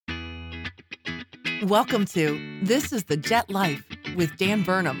Welcome to This is the Jet Life with Dan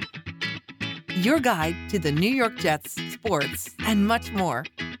Burnham, your guide to the New York Jets, sports, and much more.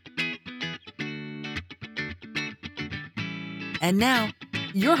 And now,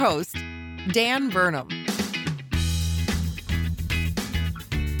 your host, Dan Burnham.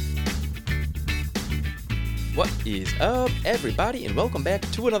 What is up, everybody, and welcome back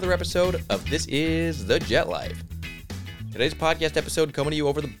to another episode of This is the Jet Life. Today's podcast episode coming to you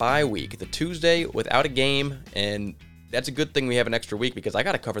over the bye week, the Tuesday without a game, and that's a good thing we have an extra week because I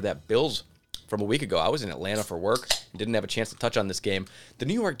got to cover that Bills from a week ago. I was in Atlanta for work and didn't have a chance to touch on this game. The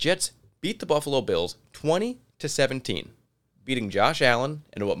New York Jets beat the Buffalo Bills 20-17, beating Josh Allen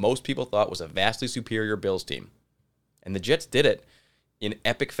and what most people thought was a vastly superior Bills team. And the Jets did it in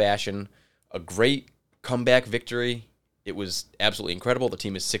epic fashion, a great comeback victory. It was absolutely incredible. The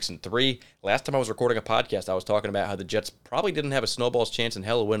team is 6-3. Last time I was recording a podcast, I was talking about how the Jets probably didn't have a snowball's chance in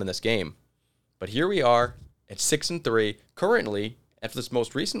hell of winning this game. But here we are at 6-3, currently, after this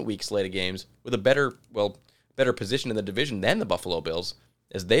most recent week slate of games, with a better position in the division than the Buffalo Bills,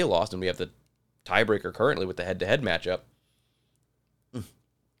 as they lost, and we have the tiebreaker currently with the head-to-head matchup.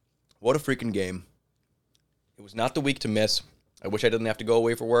 What a freaking game. It was not the week to miss. I wish I didn't have to go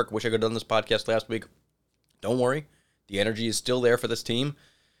away for work. Wish I could have done this podcast last week. Don't worry. The energy is still there for this team,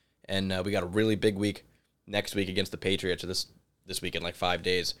 and we got a really big week next week against the Patriots, this week in like 5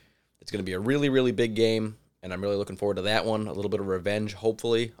 days. It's going to be a really, really big game, and I'm really looking forward to that one. A little bit of revenge,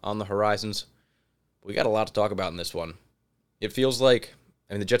 hopefully, on the horizons. We got a lot to talk about in this one. It feels like,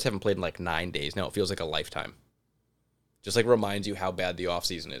 the Jets haven't played in like 9 days. Now it feels like a lifetime. Just like reminds you how bad the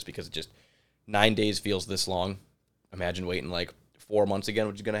offseason is, because it just 9 days feels this long. Imagine waiting like 4 months again,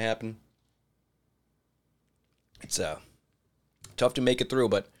 which is going to happen. It's tough to make it through,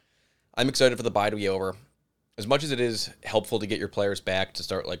 but I'm excited for the bye to be over. As much as it is helpful to get your players back to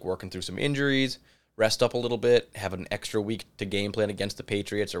start like working through some injuries, rest up a little bit, have an extra week to game plan against the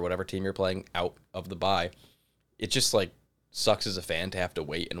Patriots or whatever team you're playing out of the bye, it just like sucks as a fan to have to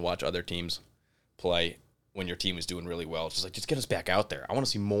wait and watch other teams play when your team is doing really well. It's just like, just get us back out there. I want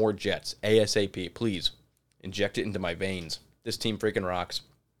to see more Jets ASAP. Please inject it into my veins. This team freaking rocks.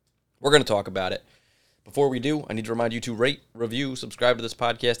 We're going to talk about it. Before we do, I need to remind you to rate, review, subscribe to this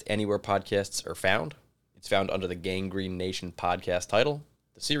podcast anywhere podcasts are found. It's found under the Gangrene Nation podcast title.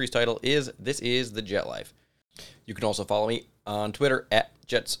 The series title is This is the Jet Life. You can also follow me on Twitter at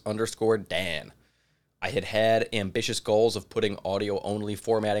Jets_Dan. I had ambitious goals of putting audio-only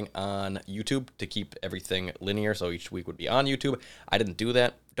formatting on YouTube to keep everything linear, so each week would be on YouTube. I didn't do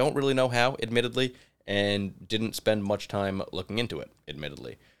that. Don't really know how, admittedly, and didn't spend much time looking into it,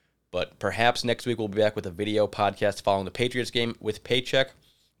 admittedly. But perhaps next week we'll be back with a video podcast following the Patriots game with Paycheck.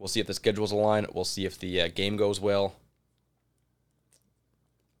 We'll see if the schedules align. We'll see if the game goes well.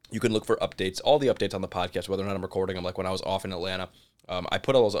 You can look for updates, all the updates on the podcast, whether or not I'm recording them, like when I was off in Atlanta. I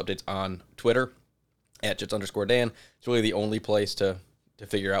put all those updates on Twitter at Jets_Dan. It's really the only place to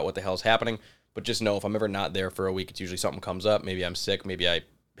figure out what the hell is happening. But just know if I'm ever not there for a week, it's usually something comes up. Maybe I'm sick. Maybe I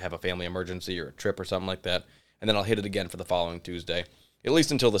have a family emergency or a trip or something like that. And then I'll hit it again for the following Tuesday. At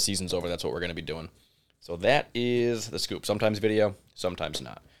least until the season's over, that's what we're going to be doing. So that is the scoop. Sometimes video, sometimes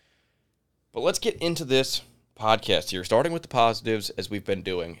not. But let's get into this podcast here, starting with the positives as we've been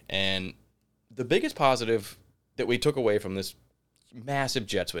doing. And the biggest positive that we took away from this massive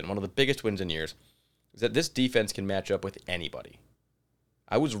Jets win, one of the biggest wins in years, is that this defense can match up with anybody.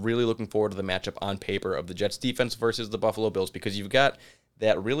 I was really looking forward to the matchup on paper of the Jets defense versus the Buffalo Bills because you've got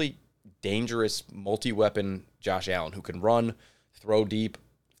that really dangerous multi-weapon Josh Allen who can run, throw deep,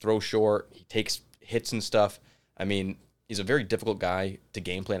 throw short. He takes hits and stuff. He's a very difficult guy to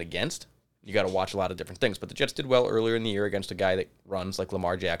game plan against. You got to watch a lot of different things. But the Jets did well earlier in the year against a guy that runs like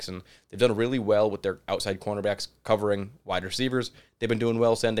Lamar Jackson. They've done really well with their outside cornerbacks covering wide receivers. They've been doing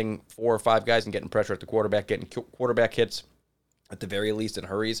well sending 4 or 5 guys and getting pressure at the quarterback, getting quarterback hits at the very least in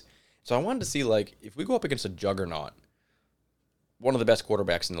hurries. So I wanted to see, if we go up against a juggernaut, one of the best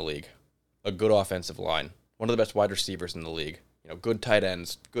quarterbacks in the league, a good offensive line, one of the best wide receivers in the league, good tight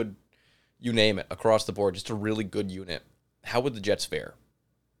ends, good, you name it, across the board, just a really good unit. How would the Jets fare?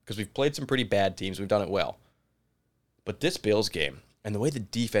 Because we've played some pretty bad teams. We've done it well. But this Bills game, and the way the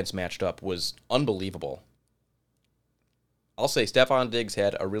defense matched up was unbelievable. I'll say Stephon Diggs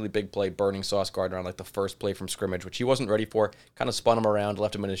had a really big play burning Sauce Gardner on the first play from scrimmage, which he wasn't ready for. Kind of spun him around,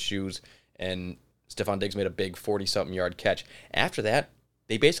 left him in his shoes, and Stephon Diggs made a big 40-something yard catch. After that,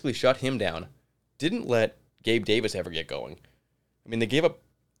 they basically shut him down. Didn't let Gabe Davis ever get going. They gave up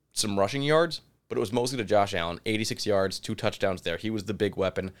some rushing yards, but it was mostly to Josh Allen. 86 yards, 2 touchdowns there. He was the big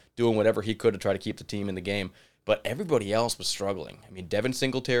weapon, doing whatever he could to try to keep the team in the game. But everybody else was struggling. I mean, Devin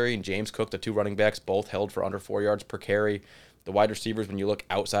Singletary and James Cook, the two running backs, both held for under 4 yards per carry. The wide receivers, when you look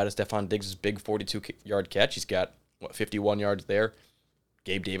outside of Stephon Diggs' big 42-yard catch, he's got, 51 yards there.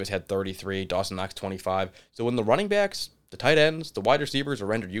 Gabe Davis had 33, Dawson Knox 25. So when the running backs, the tight ends, the wide receivers are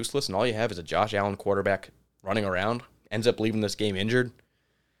rendered useless, and all you have is a Josh Allen quarterback running around, ends up leaving this game injured,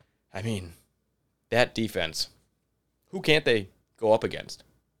 I mean, that defense, who can't they go up against?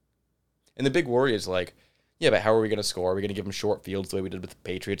 And the big worry is like, yeah, but how are we going to score? Are we going to give them short fields the way we did with the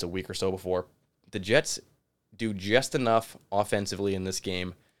Patriots a week or so before? The Jets do just enough offensively in this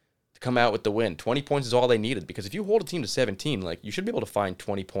game to come out with the win. 20 points is all they needed, because if you hold a team to 17, like, you should be able to find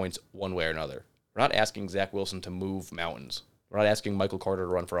 20 points one way or another. We're not asking Zach Wilson to move mountains. We're not asking Michael Carter to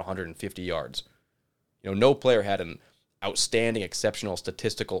run for 150 yards. No player had an outstanding, exceptional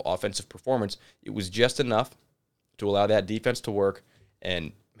statistical offensive performance. It was just enough to allow that defense to work,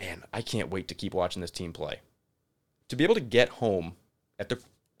 and man, I can't wait to keep watching this team play. To be able to get home at the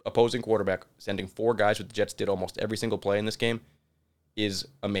opposing quarterback, sending 4 guys, what the Jets did almost every single play in this game, is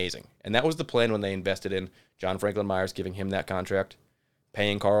amazing. And that was the plan when they invested in John Franklin Myers, giving him that contract,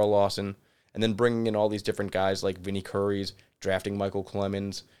 paying Carl Lawson, and then bringing in all these different guys like Vinnie Curry's, drafting Michael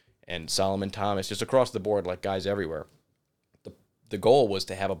Clemens and Solomon Thomas, just across the board, like guys everywhere. The goal was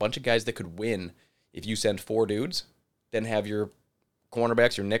to have a bunch of guys that could win if you send 4 dudes, then have your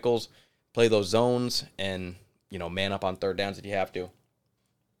cornerbacks, your nickels, play those zones, and man up on third downs if you have to.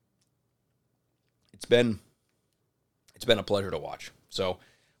 It's been a pleasure to watch. So,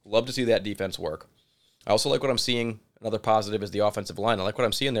 love to see that defense work. I also like what I'm seeing. Another positive is the offensive line. I like what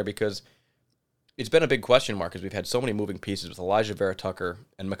I'm seeing there because it's been a big question mark, as we've had so many moving pieces with Elijah Vera Tucker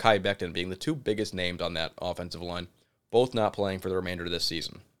and Mekhi Becton being the 2 biggest names on that offensive line, both not playing for the remainder of this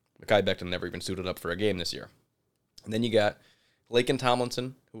season. Mekhi Becton never even suited up for a game this year. And then you got Laken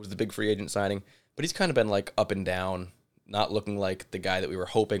Tomlinson, who was the big free agent signing, but he's kind of been like up and down, not looking like the guy that we were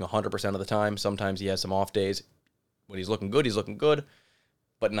hoping 100% of the time. Sometimes he has some off days. When he's looking good,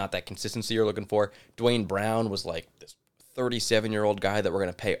 but not that consistency you're looking for. Dwayne Brown was like this 37-year-old guy that we're going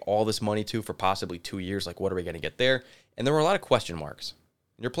to pay all this money to for possibly 2 years. Like, what are we going to get there? And there were a lot of question marks.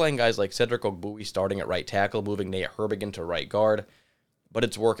 You're playing guys like Cedric Ogbuehi starting at right tackle, moving Nate Herbigan to right guard, but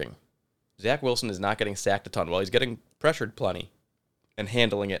it's working. Zach Wilson is not getting sacked a ton. Well, he's getting pressured plenty and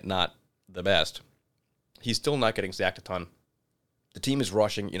handling it not the best. He's still not getting sacked a ton. The team is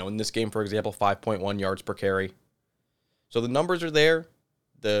rushing. In this game, for example, 5.1 yards per carry. So the numbers are there,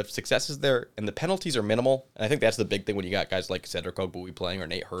 the success is there, and the penalties are minimal. And I think that's the big thing when you got guys like Cedric Ogbuehi playing or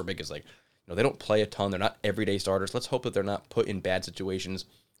Nate Herbig, is like, they don't play a ton. They're not everyday starters. Let's hope that they're not put in bad situations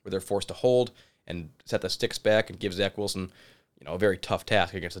where they're forced to hold and set the sticks back and give Zach Wilson, a very tough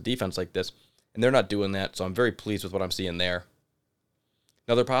task against a defense like this. And they're not doing that, so I'm very pleased with what I'm seeing there.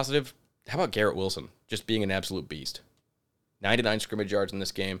 Another positive, how about Garrett Wilson just being an absolute beast? 99 scrimmage yards in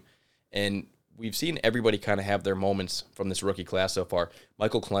this game, and we've seen everybody kind of have their moments from this rookie class so far.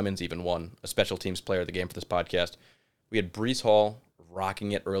 Michael Clemens even won a special teams player of the game for this podcast. We had Breece Hall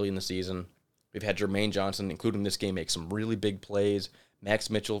rocking it early in the season. We've had Jermaine Johnson, including this game, make some really big plays. Max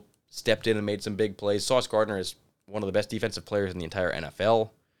Mitchell stepped in and made some big plays. Sauce Gardner is one of the best defensive players in the entire NFL.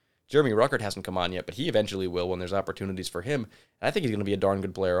 Jeremy Ruckert hasn't come on yet, but he eventually will when there's opportunities for him. And I think he's going to be a darn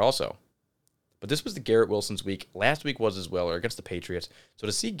good player also. But this was the Garrett Wilson's week. Last week was as well, or against the Patriots. So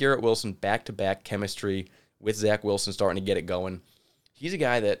to see Garrett Wilson back-to-back chemistry with Zach Wilson starting to get it going, he's a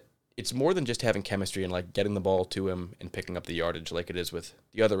guy that it's more than just having chemistry and like getting the ball to him and picking up the yardage like it is with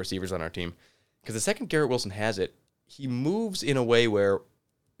the other receivers on our team. Because the second Garrett Wilson has it, he moves in a way where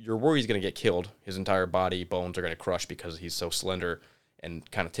you're worried he's going to get killed. His entire body, bones are going to crush because he's so slender and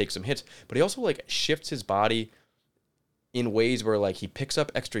kind of takes some hits. But he also like shifts his body in ways where like he picks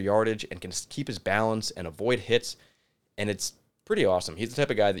up extra yardage and can keep his balance and avoid hits. And it's pretty awesome. He's the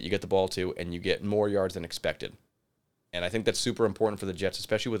type of guy that you get the ball to and you get more yards than expected. And I think that's super important for the Jets,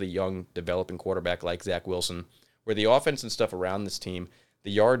 especially with a young, developing quarterback like Zach Wilson, where the offense and stuff around this team,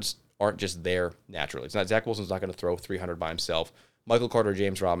 the yards aren't just there naturally. It's not Zach Wilson's not going to throw 300 by himself. Michael Carter,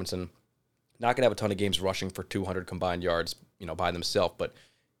 James Robinson, not going to have a ton of games rushing for 200 combined yards, by themselves. But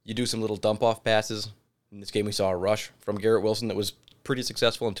you do some little dump-off passes. In this game, we saw a rush from Garrett Wilson that was pretty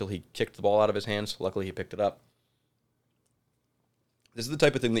successful until he kicked the ball out of his hands. Luckily, he picked it up. This is the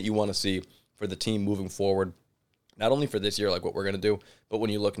type of thing that you want to see for the team moving forward. Not only for this year, like what we're going to do, but when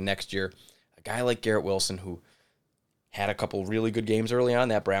you look next year, a guy like Garrett Wilson who had a couple really good games early on.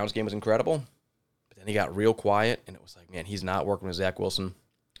 That Browns game was incredible. But then he got real quiet, and it was like, man, he's not working with Zach Wilson.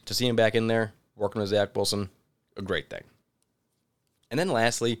 To see him back in there, working with Zach Wilson, a great thing. And then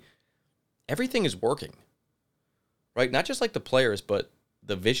lastly, everything is working. Right? Not just like the players, but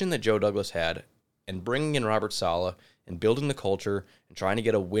the vision that Joe Douglas had and bringing in Robert Saleh and building the culture and trying to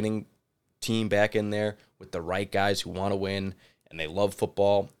get a winning team back in there with the right guys who want to win and they love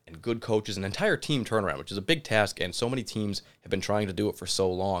football and good coaches, an entire team turnaround, which is a big task, and so many teams have been trying to do it for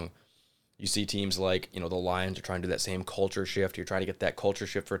so long. You see teams like, the Lions are trying to do that same culture shift. You're trying to get that culture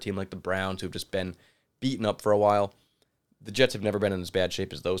shift for a team like the Browns who've just been beaten up for a while. The Jets have never been in as bad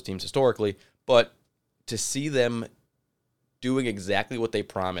shape as those teams historically, but to see them doing exactly what they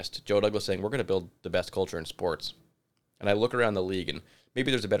promised, Joe Douglas saying, we're going to build the best culture in sports. And I look around the league, and maybe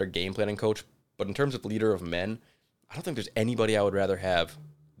there's a better game planning coach, but in terms of leader of men, I don't think there's anybody I would rather have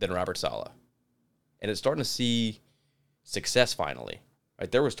than Robert Saleh. And it's starting to see success finally.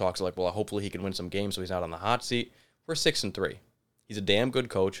 Right? There was talks like, well, hopefully he can win some games so he's not on the hot seat. We're 6-3. He's a damn good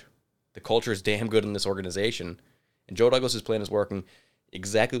coach. The culture is damn good in this organization. And Joe Douglas's plan is working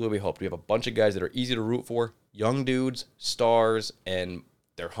exactly the way we hoped. We have a bunch of guys that are easy to root for, young dudes, stars, and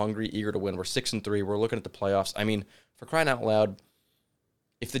they're hungry, eager to win. We're 6-3. We're looking at the playoffs. I mean, for crying out loud,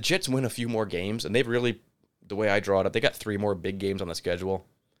 if the Jets win a few more games, and they've really, the way I draw it up, they got 3 more big games on the schedule.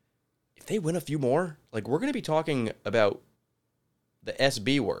 If they win a few more, we're going to be talking about the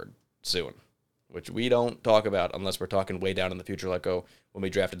SB word soon, which we don't talk about unless we're talking way down in the future, when we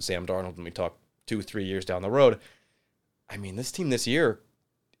drafted Sam Darnold and we talk 2-3 years down the road. I mean, this team this year,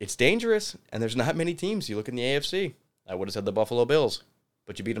 it's dangerous, and there's not many teams. You look in the AFC, I would have said the Buffalo Bills,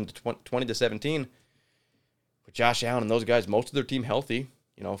 but you beat them to 20-17 with Josh Allen and those guys, most of their team healthy,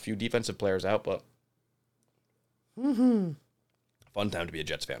 a few defensive players out, but fun time to be a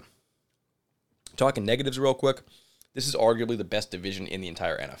Jets fan. Talking negatives real quick, this is arguably the best division in the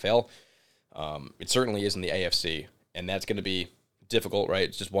entire NFL. It certainly is in the AFC, and that's going to be difficult, right?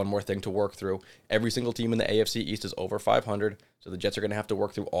 It's just one more thing to work through. Every single team in the AFC East is over 500, so the Jets are going to have to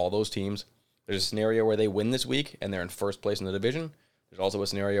work through all those teams. There's a scenario where they win this week, and they're in first place in the division. There's also a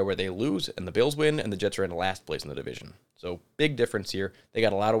scenario where they lose, and the Bills win, and the Jets are in last place in the division. So big difference here. They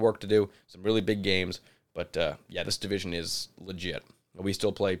got a lot of work to do, some really big games, but this division is legit. We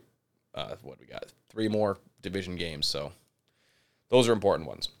still play, 3 more division games, so those are important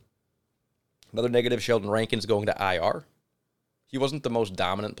ones. Another negative, Sheldon Rankins going to IR. He wasn't the most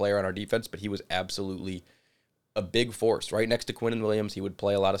dominant player on our defense, but he was absolutely a big force. Right next to Quinnen Williams, he would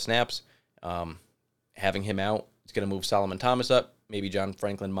play a lot of snaps. Having him out, it's going to move Solomon Thomas up, maybe John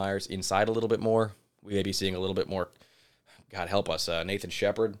Franklin Myers inside a little bit more. We may be seeing a little bit more, God help us, Nathan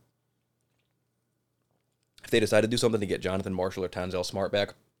Shepard. If they decide to do something to get Jonathan Marshall or Tanzel Smart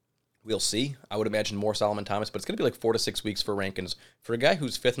back, we'll see. I would imagine more Solomon Thomas, but it's going to be 4 to 6 weeks for Rankins. For a guy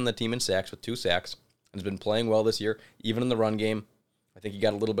who's 5th in the team in sacks with 2 sacks and has been playing well this year, even in the run game. I think he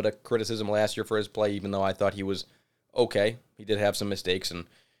got a little bit of criticism last year for his play, even though I thought he was okay. He did have some mistakes and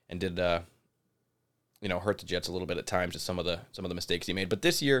did hurt the Jets a little bit at times with some of the mistakes he made. But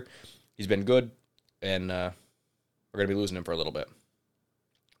this year, he's been good, and we're going to be losing him for a little bit.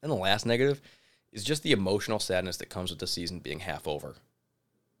 And the last negative is just the emotional sadness that comes with the season being half over.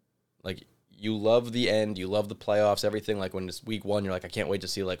 You love the end, you love the playoffs, everything. When it's week 1, you're I can't wait to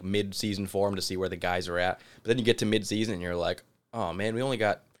see mid-season form to see where the guys are at. But then you get to mid-season and you're oh man, we only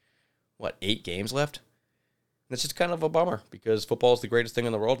got 8 games left. And it's just kind of a bummer because football is the greatest thing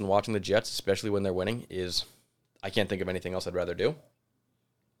in the world, and watching the Jets, especially when they're winning, I can't think of anything else I'd rather do.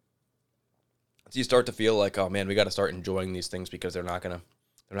 So you start to feel oh man, we got to start enjoying these things because they're not gonna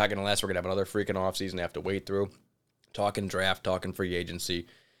last. We're gonna have another freaking offseason to have to wait through, talking draft, talking free agency.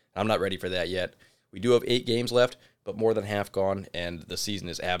 I'm not ready for that yet. We do have 8 games left, but more than half gone, and the season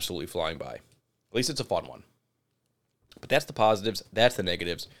is absolutely flying by. At least it's a fun one. But that's the positives. That's the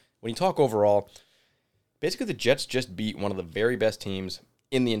negatives. When you talk overall, basically the Jets just beat one of the very best teams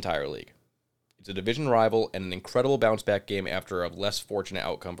in the entire league. It's a division rival and an incredible bounce-back game after a less fortunate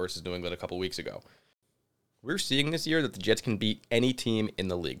outcome versus New England a couple weeks ago. We're seeing this year that the Jets can beat any team in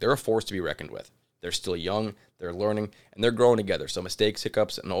the league. They're a force to be reckoned with. They're still young, they're learning, and they're growing together. So mistakes,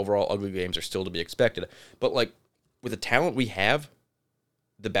 hiccups, and overall ugly games are still to be expected. But with the talent we have,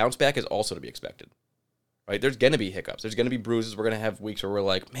 the bounce back is also to be expected. Right? There's going to be hiccups. There's going to be bruises. We're going to have weeks where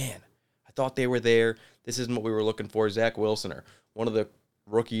we're man, I thought they were there. This isn't what we were looking for. Zach Wilson or one of the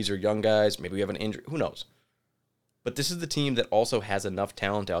rookies or young guys. Maybe we have an injury. Who knows? But this is the team that also has enough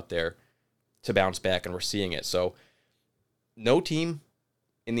talent out there to bounce back, and we're seeing it. So no team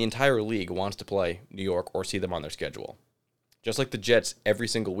in the entire league wants to play New York or see them on their schedule. Just like the Jets every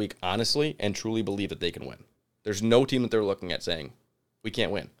single week, honestly and truly believe that they can win. There's no team that they're looking at saying, we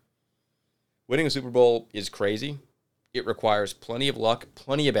can't win. Winning a Super Bowl is crazy. It requires plenty of luck,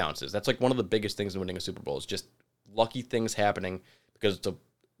 plenty of bounces. That's one of the biggest things in winning a Super Bowl is just lucky things happening because it's a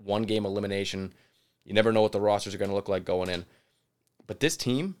one-game elimination. You never know what the rosters are going to look like going in. But this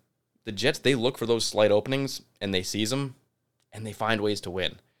team, the Jets, they look for those slight openings, and they seize them, and they find ways to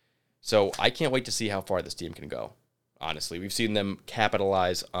win. So I can't wait to see how far this team can go, honestly. We've seen them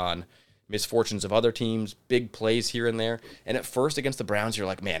capitalize on misfortunes of other teams, big plays here and there. And at first against the Browns, you're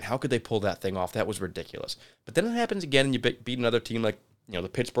like, man, how could they pull that thing off? That was ridiculous. But then it happens again, and you beat another team like, the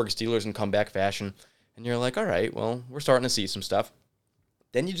Pittsburgh Steelers in comeback fashion, and you're like, all right, well, we're starting to see some stuff.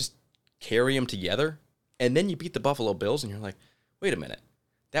 Then you just carry them together, and then you beat the Buffalo Bills, and you're like, wait a minute.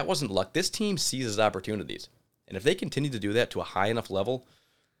 That wasn't luck. This team seizes opportunities. And if they continue to do that to a high enough level,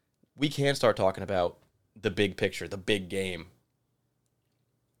 we can start talking about the big picture, the big game.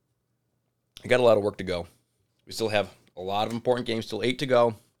 I got a lot of work to go. We still have a lot of important games, still 8 to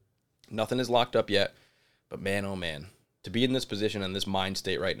go. Nothing is locked up yet. But man, oh man, to be in this position and this mind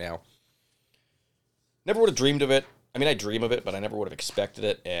state right now, never would have dreamed of it. I mean, I dream of it, but I never would have expected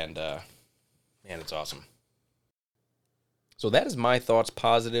it. And man, it's awesome. So that is my thoughts,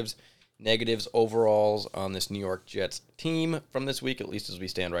 positives, negatives, overalls on this New York Jets team from this week, at least as we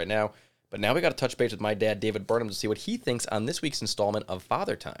stand right now. But now we got to touch base with my dad, David Burnham, to see what he thinks on this week's installment of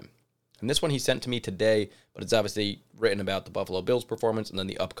Father Time. And this one he sent to me today, but it's obviously written about the Buffalo Bills performance and then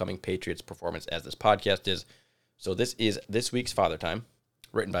the upcoming Patriots performance as this podcast is. So this is this week's Father Time,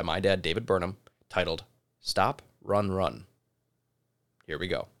 written by my dad, David Burnham, titled Stop, Run, Run. Here we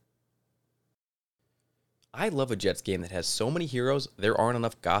go. I love a Jets game that has so many heroes, there aren't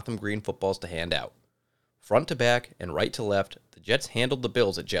enough Gotham green footballs to hand out. Front to back and right to left, the Jets handled the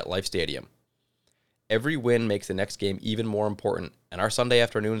Bills at Jet Life Stadium. Every win makes the next game even more important, and our Sunday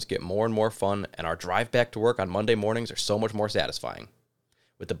afternoons get more and more fun, and our drive back to work on Monday mornings are so much more satisfying.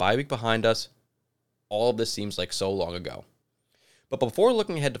 With the bye week behind us, all of this seems like so long ago. But before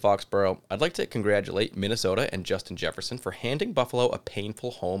looking ahead to Foxborough, I'd like to congratulate Minnesota and Justin Jefferson for handing Buffalo a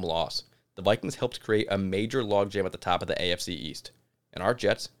painful home loss. The Vikings helped create a major logjam at the top of the AFC East. And our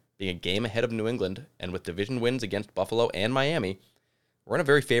Jets, being a game ahead of New England, and with division wins against Buffalo and Miami, we're in a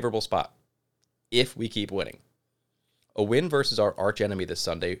very favorable spot, if we keep winning. A win versus our archenemy this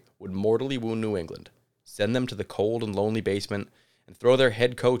Sunday would mortally wound New England, send them to the cold and lonely basement, and throw their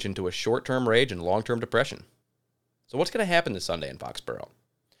head coach into a short-term rage and long-term depression. So what's going to happen this Sunday in Foxborough?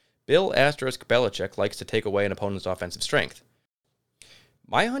 Bill Asterisk Belichick likes to take away an opponent's offensive strength.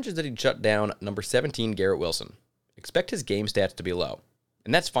 My hunch is that he'd shut down number 17 Garrett Wilson. Expect his game stats to be low,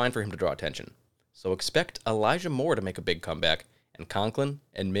 and that's fine for him to draw attention. So expect Elijah Moore to make a big comeback, and Conklin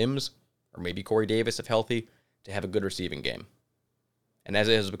and Mims, or maybe Corey Davis if healthy, to have a good receiving game. And as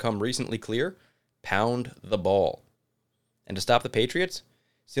it has become recently clear, pound the ball. And to stop the Patriots,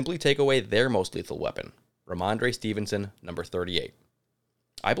 simply take away their most lethal weapon, Ramondre Stevenson, number 38.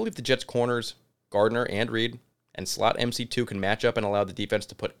 I believe the Jets' corners, Gardner and Reed, and slot MC2 can match up and allow the defense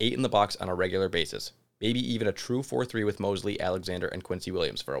to put 8 in the box on a regular basis. Maybe even a true 4-3 with Mosley, Alexander, and Quincy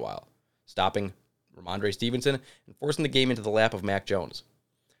Williams for a while, stopping Ramondre Stevenson and forcing the game into the lap of Mac Jones.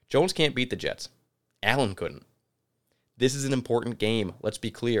 Jones can't beat the Jets. Allen couldn't. This is an important game. Let's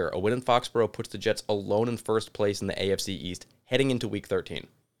be clear. A win in Foxborough puts the Jets alone in first place in the AFC East heading into Week 13.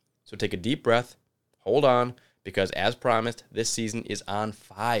 So take a deep breath, hold on, because as promised, this season is on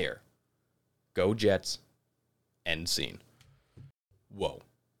fire. Go Jets. End scene. Whoa.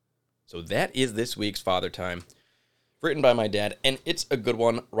 So that is this week's Father Time, written by my dad, and it's a good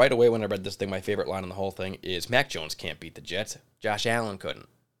one. Right away when I read this thing, my favorite line in the whole thing is, Mac Jones can't beat the Jets. Josh Allen couldn't.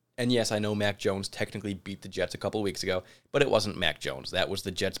 And yes, I know Mac Jones technically beat the Jets a couple weeks ago, but it wasn't Mac Jones. That was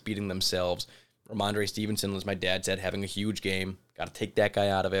the Jets beating themselves. Ramondre Stevenson, as my dad said, having a huge game. Got to take that guy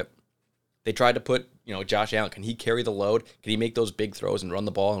out of it. They tried to put, Josh Allen. Can he carry the load? Can he make those big throws and run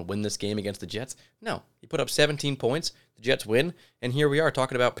the ball and win this game against the Jets? No. He put up 17 points. The Jets win. And here we are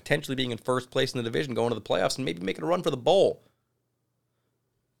talking about potentially being in first place in the division, going to the playoffs, and maybe making a run for the bowl.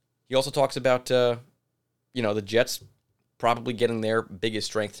 He also talks about, the Jets probably getting their biggest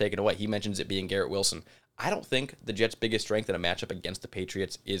strength taken away. He mentions it being Garrett Wilson. I don't think the Jets' biggest strength in a matchup against the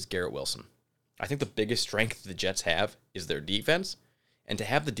Patriots is Garrett Wilson. I think the biggest strength the Jets have is their defense. And to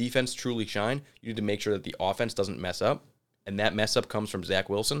have the defense truly shine, you need to make sure that the offense doesn't mess up. And that mess up comes from Zach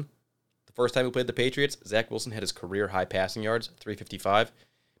Wilson. The first time we played the Patriots, Zach Wilson had his career high passing yards, 355.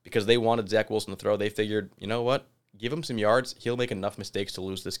 Because they wanted Zach Wilson to throw, they figured, you know what? Give him some yards. He'll make enough mistakes to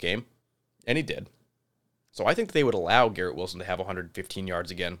lose this game. And he did. So I think they would allow Garrett Wilson to have 115 yards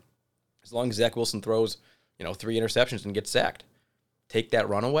again, as long as Zach Wilson throws, 3 interceptions and gets sacked. Take that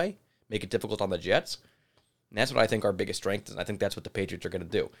run away, make it difficult on the Jets, and that's what I think our biggest strength is, and I think that's what the Patriots are going to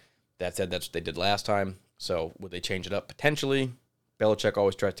do. That said, that's what they did last time, so would they change it up? Potentially. Belichick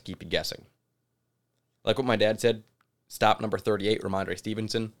always tries to keep you guessing. Like what my dad said, stop number 38, Ramondre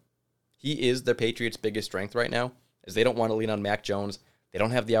Stevenson. He is the Patriots' biggest strength right now, as they don't want to lean on Mac Jones. They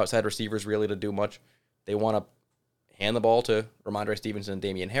don't have the outside receivers really to do much. They want to hand the ball to Ramondre Stevenson and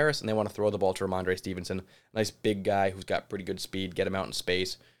Damian Harris, and they want to throw the ball to Ramondre Stevenson. Nice big guy who's got pretty good speed, get him out in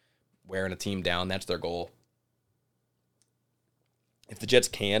space, wearing a team down. That's their goal. If the Jets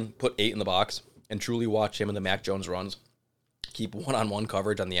can put 8 in the box and truly watch him in the Mac Jones runs, keep one-on-one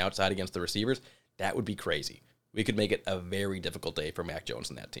coverage on the outside against the receivers, that would be crazy. We could make it a very difficult day for Mac Jones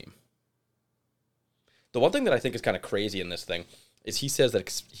and that team. The one thing that I think is kind of crazy in this thing is he says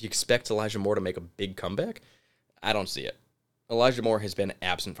that he expects Elijah Moore to make a big comeback. I don't see it. Elijah Moore has been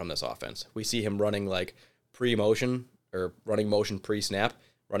absent from this offense. We see him running like pre-motion or running motion pre-snap,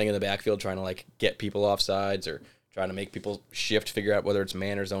 running in the backfield trying to like get people off sides or trying to make people shift, figure out whether it's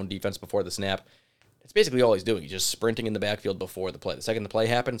man or zone defense before the snap. It's basically all he's doing. He's just sprinting in the backfield before the play. The second the play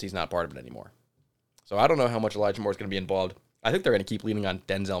happens, he's not part of it anymore. So I don't know how much Elijah Moore is going to be involved. I think they're going to keep leaning on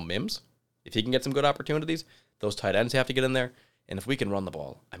Denzel Mims. If he can get some good opportunities, those tight ends have to get in there. And if we can run the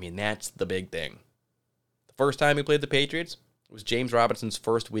ball, I mean, that's the big thing. The first time he played the Patriots, it was James Robinson's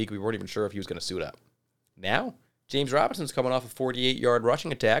first week. We weren't even sure if he was going to suit up. Now, James Robinson's coming off a 48-yard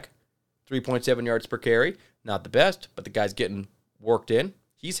rushing attack, 3.7 yards per carry. Not the best, but the guy's getting worked in.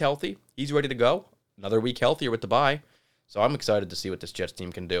 He's healthy. He's ready to go. Another week healthier with the bye. So I'm excited to see what this Jets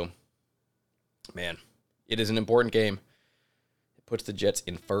team can do. Man, it is an important game. It puts the Jets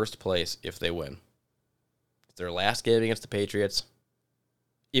in first place if they win. It's their last game against the Patriots.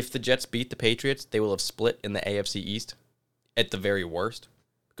 If the Jets beat the Patriots, they will have split in the AFC East at the very worst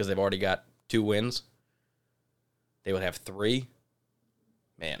because they've already got 2 wins. They would have 3.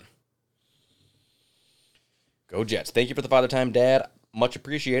 Man. Go Jets. Thank you for the Father Time, Dad. Much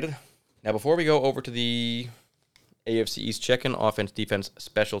appreciated. Now, before we go over to the AFC East check-in, offense, defense,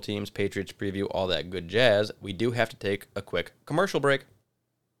 special teams, Patriots preview, all that good jazz, we do have to take a quick commercial break.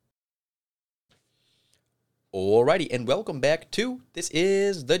 Alrighty, and welcome back to This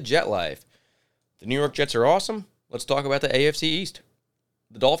is the Jet Life. The New York Jets are awesome. Let's talk about the AFC East.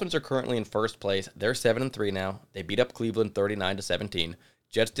 The Dolphins are currently in first place. They're 7-3 now. They beat up Cleveland 39-17.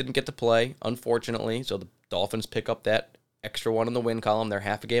 Jets didn't get to play, unfortunately, so the Dolphins pick up that extra one in the win column. They're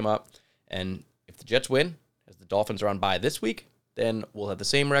half a game up. And if the Jets win, as the Dolphins are on bye this week, then we'll have the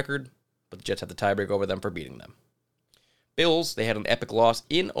same record, but the Jets have the tiebreak over them for beating them. Bills, they had an epic loss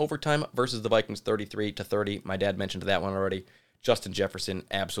in overtime versus the Vikings 33-30. My dad mentioned that one already. Justin Jefferson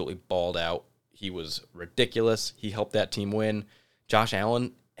absolutely balled out. He was ridiculous. He helped that team win. Josh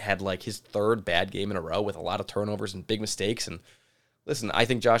Allen had like his 3rd bad game in a row with a lot of turnovers and big mistakes. And listen, I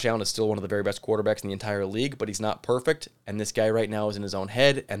think Josh Allen is still one of the very best quarterbacks in the entire league, but he's not perfect. And this guy right now is in his own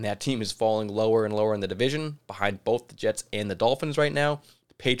head, and that team is falling lower and lower in the division behind both the Jets and the Dolphins right now.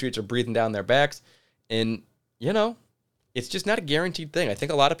 The Patriots are breathing down their backs. And, you know, it's just not a guaranteed thing. I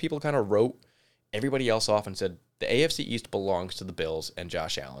think a lot of people kind of wrote everybody else off and said the AFC East belongs to the Bills and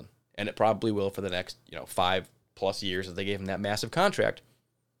Josh Allen. And it probably will for the next, 5+ years as they gave him that massive contract.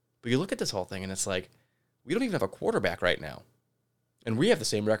 But you look at this whole thing and it's like, we don't even have a quarterback right now. And we have the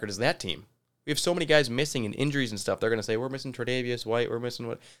same record as that team. We have so many guys missing and injuries and stuff. They're going to say, we're missing Tre'Davious White, we're missing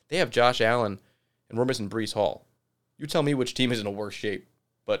what? They have Josh Allen, and we're missing Breece Hall. You tell me which team is in a worse shape.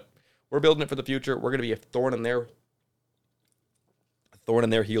 But we're building it for the future. We're going to be a thorn in their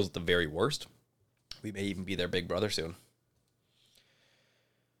heels at the very worst. We may even be their big brother soon.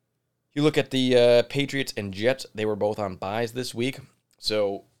 You look at the Patriots and Jets. They were both on byes this week.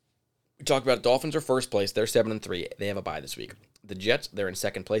 So we talked about Dolphins are first place. They're 7-3. They have a bye this week. The Jets, they're in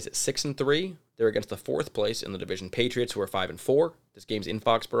second place at 6-3. They're against the 4th place in the division Patriots, who are 5-4. This game's in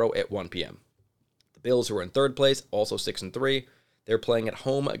Foxborough at 1 p.m. The Bills, who are in 3rd place, also 6-3. They're playing at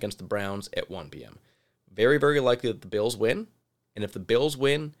home against the Browns at 1 p.m. Very, very likely that the Bills win. And if the Bills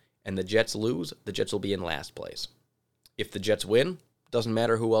win and the Jets lose, the Jets will be in last place. If the Jets win, doesn't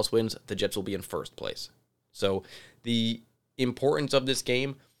matter who else wins, the Jets will be in first place. So the importance of this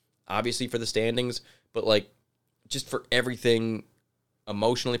game, obviously for the standings, but just for everything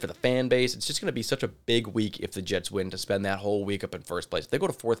emotionally, for the fan base, it's just going to be such a big week if the Jets win to spend that whole week up in first place. If they go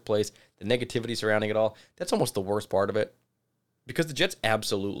to 4th place, the negativity surrounding it all, that's almost the worst part of it. Because the Jets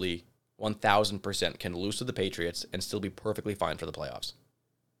absolutely 1,000% can lose to the Patriots and still be perfectly fine for the playoffs.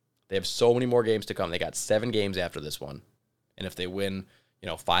 They have so many more games to come. They got 7 games after this one. And if they win,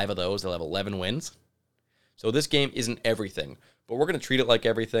 5 of those, they'll have 11 wins. So this game isn't everything. But we're going to treat it like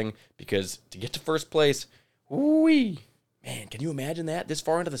everything because to get to first place, man, can you imagine that this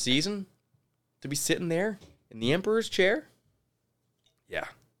far into the season? To be sitting there in the Emperor's chair? Yeah,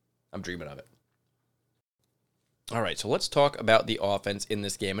 I'm dreaming of it. All right, so let's talk about the offense in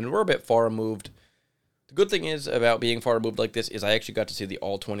this game. And we're a bit far removed The good thing is about being far removed like this is I actually got to see the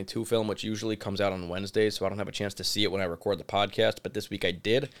All-22 film, which usually comes out on Wednesdays, so I don't have a chance to see it when I record the podcast, but this week I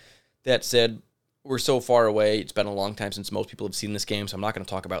did. That said, we're so far away. It's been a long time since most people have seen this game, so I'm not going to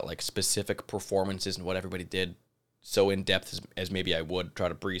talk about like specific performances and what everybody did so in depth as maybe I would. Try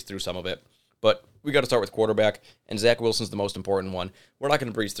to breeze through some of it. But we got to start with quarterback, and Zach Wilson's the most important one. We're not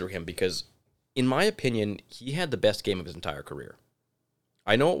going to breeze through him because, in my opinion, he had the best game of his entire career.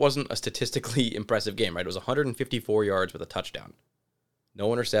 I know it wasn't a statistically impressive game, right? It was 154 yards with a touchdown. No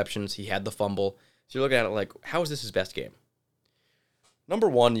interceptions. He had the fumble. So you're looking at it like, how is this his best game? Number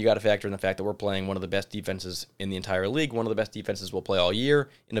one, you got to factor in the fact that we're playing one of the best defenses in the entire league, one of the best defenses we'll play all year,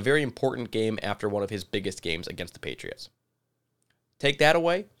 in a very important game after one of his biggest games against the Patriots. Take that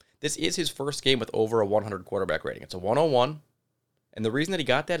away. This is his first game with over a 100 quarterback rating. It's a 101, and the reason that he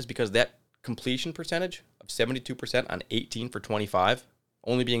got that is because that completion percentage of 72% on 18 for 25,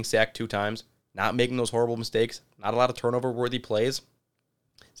 only being sacked 2 times, not making those horrible mistakes, not a lot of turnover-worthy plays.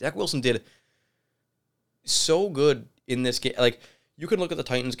 Zach Wilson did so good in this game. Like, you can look at the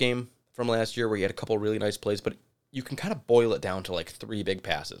Titans game from last year where he had a couple really nice plays, but you can kind of boil it down to like 3 big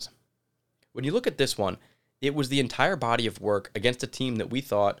passes. When you look at this one, it was the entire body of work against a team that we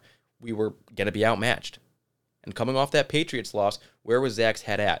thought we were going to be outmatched. And coming off that Patriots loss, where was Zach's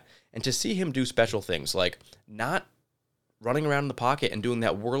head at? And to see him do special things like not running around in the pocket and doing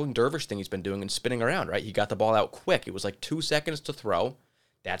that whirling dervish thing he's been doing and spinning around, right? He got the ball out quick. It was like 2 seconds to throw.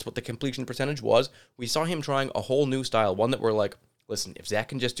 That's what the completion percentage was. We saw him trying a whole new style, one that we're like, listen, if Zach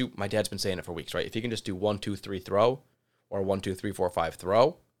can just do, my dad's been saying it for weeks, right? If he can just do 1, 2, 3 throw, or 1, 2, 3, 4, 5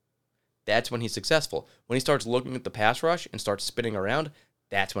 throw, that's when he's successful. When he starts looking at the pass rush and starts spinning around,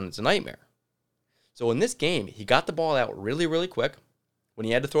 that's when it's a nightmare. So in this game, he got the ball out really, really quick. When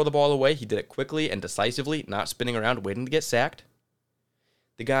he had to throw the ball away, he did it quickly and decisively, not spinning around, waiting to get sacked.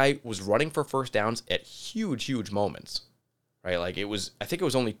 The guy was running for first downs at huge, huge moments, right? Like I think it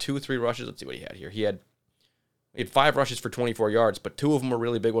was only 2, 3 rushes. Let's see what he had here. He had 5 rushes for 24 yards, but 2 of them were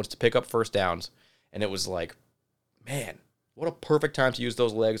really big ones to pick up first downs. And it was like, man, what a perfect time to use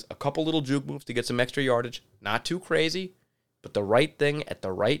those legs. A couple little juke moves to get some extra yardage. Not too crazy, but the right thing at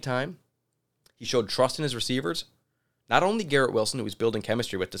the right time. He showed trust in his receivers. Not only Garrett Wilson, who he's building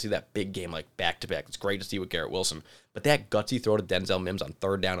chemistry with, to see that big game like back-to-back. It's great to see with Garrett Wilson. But that gutsy throw to Denzel Mims on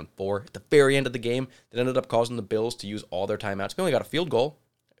 3rd down and 4 at the very end of the game that ended up causing the Bills to use all their timeouts. We only got a field goal.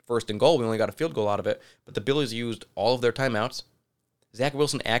 1st and goal, we only got a field goal out of it. But the Bills used all of their timeouts. Zach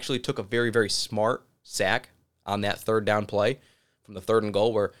Wilson actually took a very, very smart sack on that 3rd down play from the 3rd and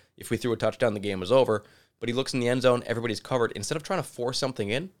goal where if we threw a touchdown, the game was over. But he looks in the end zone, everybody's covered. Instead of trying to force something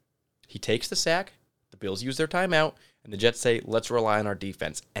in, he takes the sack, the Bills use their timeout, and the Jets say, let's rely on our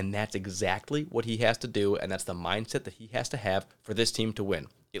defense. And that's exactly what he has to do, and that's the mindset that he has to have for this team to win.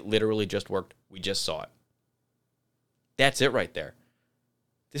 It literally just worked. We just saw it. That's it right there.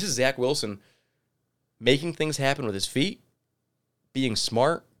 This is Zach Wilson making things happen with his feet, being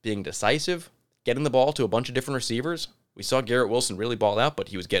smart, being decisive, getting the ball to a bunch of different receivers. We saw Garrett Wilson really ball out, but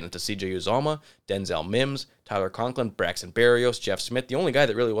he was getting it to C.J. Uzomah, Denzel Mims, Tyler Conklin, Braxton Berrios, Jeff Smith. The only guy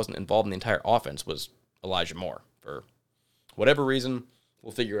that really wasn't involved in the entire offense was Elijah Moore. For whatever reason,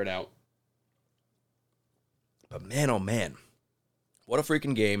 we'll figure it out. But man, oh man, what a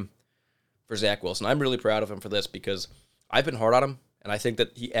freaking game for Zach Wilson. I'm really proud of him for this because I've been hard on him, and I think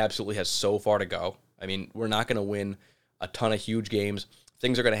that he absolutely has so far to go. I mean, we're not going to win a ton of huge games.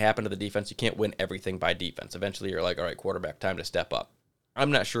 Things are going to happen to the defense. You can't win everything by defense. Eventually, you're like, all right, quarterback, time to step up.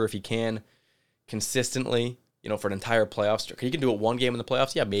 I'm not sure if he can consistently, for an entire playoffs. He can do it 1 game in the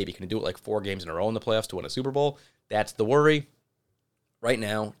playoffs. Yeah, maybe. Can he do it like 4 games in a row in the playoffs to win a Super Bowl? That's the worry. Right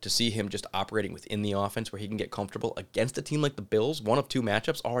now, to see him just operating within the offense where he can get comfortable against a team like the Bills, 1 of 2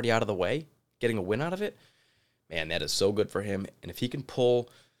 matchups already out of the way, getting a win out of it, man, that is so good for him. And if he can pull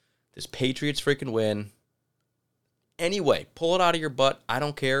this Patriots freaking win, anyway, pull it out of your butt. I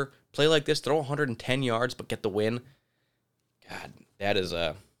don't care. Play like this, throw 110 yards, but get the win. God,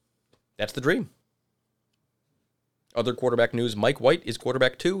 that's the dream. Other quarterback news, Mike White is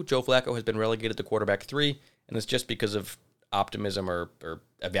quarterback 2. Joe Flacco has been relegated to quarterback 3, and it's just because of optimism or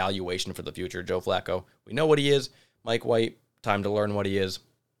evaluation for the future. Joe Flacco, we know what he is. Mike White, time to learn what he is.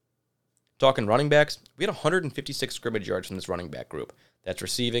 Talking running backs, we had 156 scrimmage yards from this running back group. That's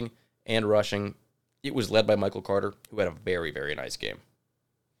receiving and rushing. It was led by Michael Carter, who had a very, very nice game.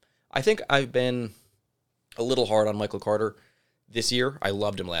 I think I've been a little hard on Michael Carter this year. I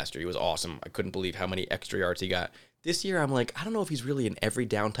loved him last year. He was awesome. I couldn't believe how many extra yards he got. This year, I'm like, I don't know if he's really an every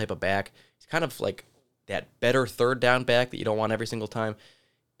down type of back. He's kind of like that better 3rd down back that you don't want every single time.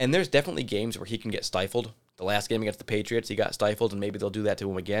 And there's definitely games where he can get stifled. The last game against the Patriots, he got stifled, and maybe they'll do that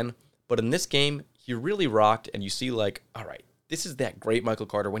to him again. But in this game, he really rocked, and you see like, all right, this is that great Michael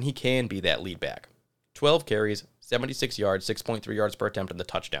Carter when he can be that lead back. 12 carries, 76 yards, 6.3 yards per attempt, and the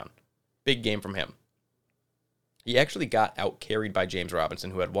touchdown. Big game from him. He actually got out-carried by James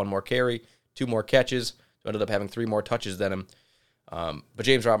Robinson, who had 1 more carry, 2 more catches, who ended up having 3 more touches than him. But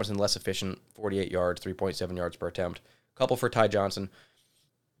James Robinson, less efficient, 48 yards, 3.7 yards per attempt. Couple for Ty Johnson.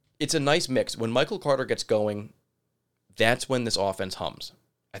 It's a nice mix. When Michael Carter gets going, that's when this offense hums.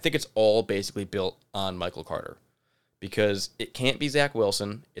 I think it's all basically built on Michael Carter because it can't be Zach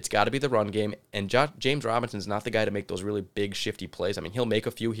Wilson. It's got to be the run game, and James Robinson's not the guy to make those really big, shifty plays. I mean, he'll make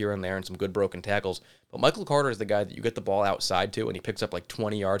a few here and there and some good broken tackles, but Michael Carter is the guy that you get the ball outside to, and he picks up like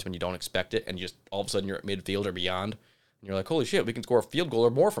 20 yards when you don't expect it, and you just all of a sudden you're at midfield or beyond, and you're like, holy shit, we can score a field goal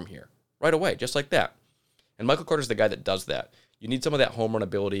or more from here right away, just like that. And Michael Carter's the guy that does that. You need some of that home run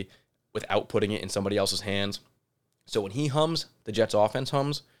ability without putting it in somebody else's hands. So when he hums, the Jets' offense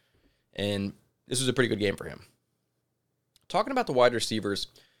hums, and this was a pretty good game for him. Talking about the wide receivers,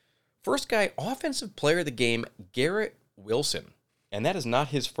 first guy, offensive player of the game, Garrett Wilson. And that is not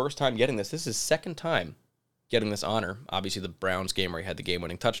his first time getting this. This is his second time getting this honor. Obviously, the Browns game where he had the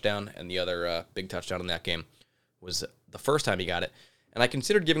game-winning touchdown, and the other big touchdown in that game was the first time he got it. And I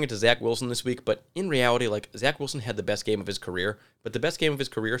considered giving it to Zach Wilson this week, but in reality, like, Zach Wilson had the best game of his career, but the best game of his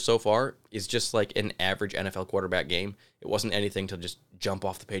career so far is just like an average NFL quarterback game. It wasn't anything to just jump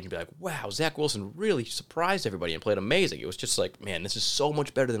off the page and be like, wow, Zach Wilson really surprised everybody and played amazing. It was just like, man, this is so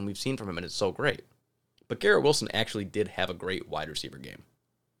much better than we've seen from him, and it's so great. But Garrett Wilson actually did have a great wide receiver game.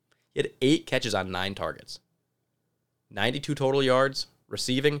 He had 8 catches on 9 targets. 92 total yards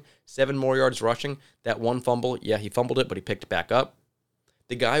receiving, 7 more yards rushing. That one fumble, yeah, he fumbled it, but he picked it back up.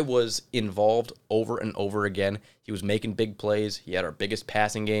 The guy was involved over and over again. He was making big plays. He had our biggest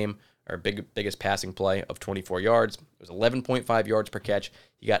passing game, our biggest passing play of 24 yards. It was 11.5 yards per catch.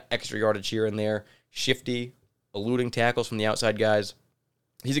 He got extra yardage here and there, shifty, eluding tackles from the outside guys.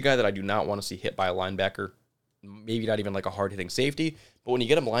 He's a guy that I do not want to see hit by a linebacker, maybe not even like a hard-hitting safety, but when you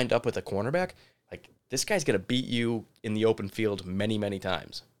get him lined up with a cornerback, like, this guy's going to beat you in the open field many, many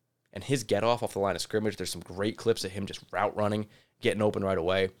times. And his get-off the line of scrimmage, there's some great clips of him just route running, getting open right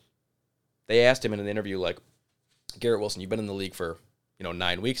away. They asked him in an interview, like, Garrett Wilson, you've been in the league for,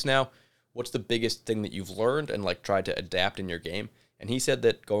 9 weeks now. What's the biggest thing that you've learned and, like, tried to adapt in your game? And he said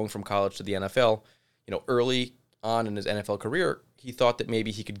that going from college to the NFL, early on in his NFL career, he thought that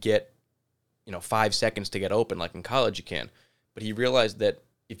maybe he could get, 5 seconds to get open, like in college you can. But he realized that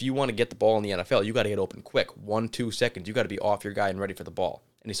if you want to get the ball in the NFL, you got to get open quick. 1-2 seconds, you got to be off your guy and ready for the ball.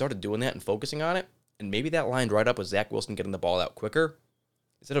 And he started doing that and focusing on it. And maybe that lined right up with Zach Wilson getting the ball out quicker.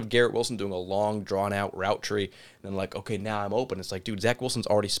 Instead of Garrett Wilson doing a long, drawn-out route tree, and then like, okay, now I'm open. It's like, dude, Zach Wilson's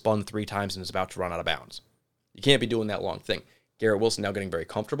already spun 3 times and is about to run out of bounds. You can't be doing that long thing. Garrett Wilson now getting very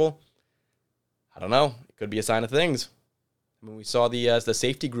comfortable. I don't know. It could be a sign of things. I mean, we saw the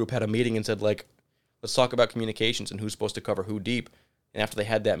safety group had a meeting and said, like, let's talk about communications and who's supposed to cover who deep. And after they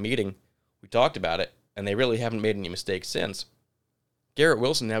had that meeting, we talked about it, and they really haven't made any mistakes since. Garrett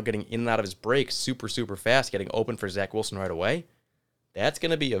Wilson now getting in and out of his breaks super, super fast, getting open for Zach Wilson right away. That's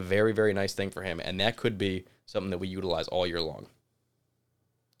going to be a very, very nice thing for him, and that could be something that we utilize all year long.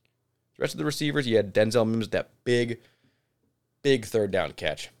 The rest of the receivers, you had Denzel Mims, that big third down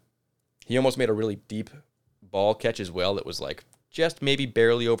catch. He almost made a really deep ball catch as well that was like just maybe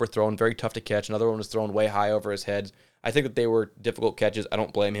barely overthrown, very tough to catch. Another one was thrown way high over his head. I think that they were difficult catches. I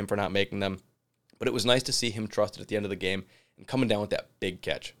don't blame him for not making them, but it was nice to see him trusted at the end of the game and coming down with that big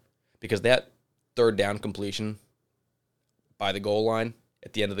catch, because that third down completion by the goal line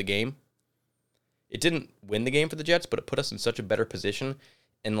at the end of the game, it didn't win the game for the Jets, but it put us in such a better position.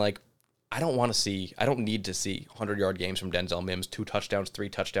 And like, I don't need to see 100-yard games from Denzel Mims, 2 touchdowns, 3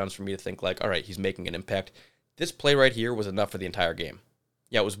 touchdowns for me to think like, all right, he's making an impact. This play right here was enough for the entire game.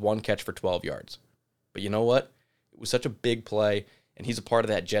 Yeah, it was 1 catch for 12 yards. But you know what? It was such a big play, and he's a part of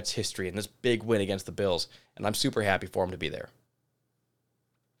that Jets history and this big win against the Bills, and I'm super happy for him to be there.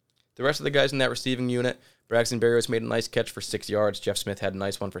 The rest of the guys in that receiving unit, Braxton Berrios made a nice catch for 6 yards. Jeff Smith had a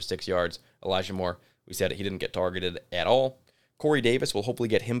nice one for 6 yards. Elijah Moore, we said he didn't get targeted at all. Corey Davis, will hopefully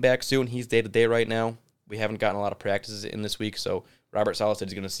get him back soon. He's day-to-day right now. We haven't gotten a lot of practices in this week, so Robert Saleh said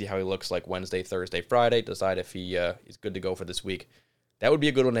he's going to see how he looks like Wednesday, Thursday, Friday, decide if he is good to go for this week. That would be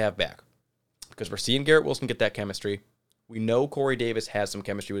a good one to have back, because we're seeing Garrett Wilson get that chemistry. We know Corey Davis has some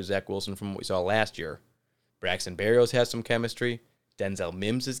chemistry with Zach Wilson from what we saw last year. Braxton Berrios has some chemistry. Denzel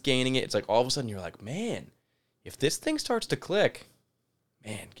Mims is gaining it. It's like all of a sudden you're like, man, if this thing starts to click,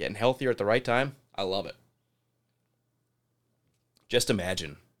 man, getting healthier at the right time, I love it. Just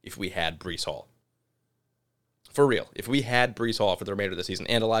imagine if we had Breece Hall. For real, if we had Breece Hall for the remainder of the season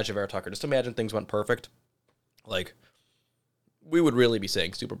and Elijah Vera Tucker, just imagine things went perfect. Like, we would really be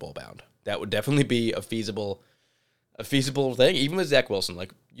saying Super Bowl bound. That would definitely be a feasible thing. Even with Zach Wilson,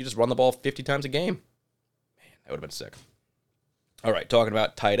 like, you just run the ball 50 times a game. Man, that would have been sick. All right, talking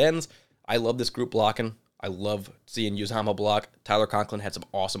about tight ends, I love this group blocking. I love seeing Uzomah block. Tyler Conklin had some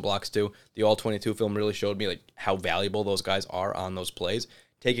awesome blocks too. The All-22 film really showed me like how valuable those guys are on those plays.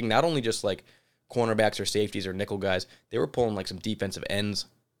 Taking not only just like cornerbacks or safeties or nickel guys, they were pulling like some defensive ends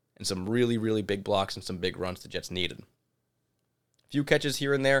and some really, really big blocks and some big runs the Jets needed. A few catches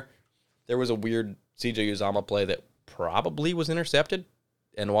here and there. There was a weird CJ Uzomah play that probably was intercepted.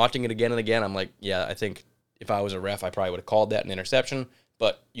 And watching it again and again, I'm like, yeah, I think if I was a ref, I probably would have called that an interception.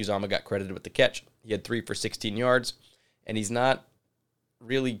 But Uzomah got credited with the catch. He had 3 for 16 yards, and he's not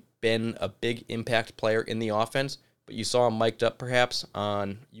really been a big impact player in the offense, but you saw him mic'd up perhaps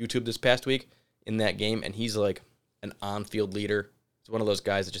on YouTube this past week in that game, and he's like an on-field leader. He's one of those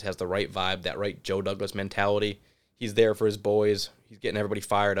guys that just has the right vibe, that right Joe Douglas mentality. He's there for his boys. He's getting everybody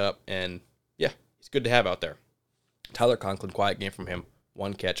fired up, and yeah, he's good to have out there. Tyler Conklin, quiet game from him,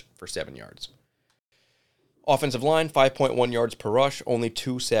 1 catch for 7 yards. Offensive line, 5.1 yards per rush, only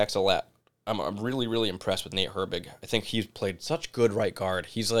 2 sacks allowed. I'm really, really impressed with Nate Herbig. I think he's played such good right guard.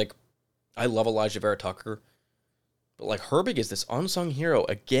 He's like, I love Elijah Vera Tucker, but like Herbig is this unsung hero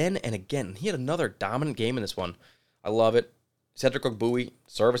again and again. He had another dominant game in this one. I love it. Cedric Ogbuehi,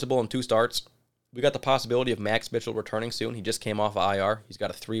 serviceable in 2 starts. We got the possibility of Max Mitchell returning soon. He just came off of IR. He's got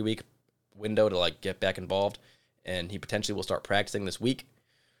a 3-week window to like get back involved, and he potentially will start practicing this week.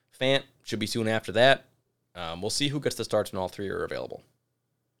 Fant should be soon after that. We'll see who gets the starts when all 3 are available.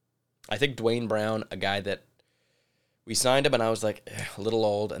 I think Dwayne Brown, a guy that we signed him, and I was like, a little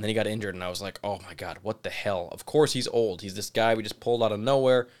old, and then he got injured, and I was like, oh my God, what the hell? Of course he's old. He's this guy we just pulled out of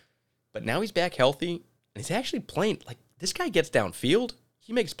nowhere, but now he's back healthy, and he's actually playing. Like, this guy gets downfield.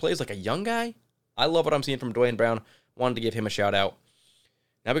 He makes plays like a young guy. I love what I'm seeing from Dwayne Brown. Wanted to give him a shout out.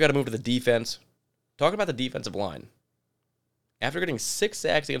 Now we got to move to the defense. Talking about the defensive line. After getting 6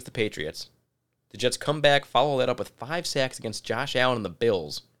 sacks against the Patriots, the Jets come back, follow that up with 5 sacks against Josh Allen and the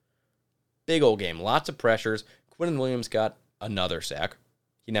Bills. Big old game. Lots of pressures. Quinnen Williams got another sack.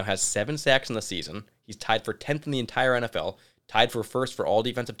 He now has 7 sacks in the season. He's tied for 10th in the entire NFL, tied for first for all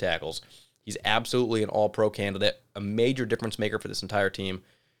defensive tackles. He's absolutely an all-pro candidate, a major difference maker for this entire team.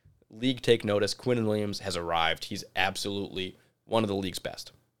 League take notice. Quinnen Williams has arrived. He's absolutely one of the league's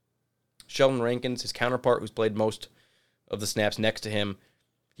best. Sheldon Rankins, his counterpart, who's played most of the snaps next to him,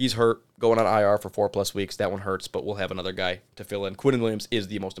 he's hurt, going on IR for 4+ weeks. That one hurts, but we'll have another guy to fill in. Quinnen Williams is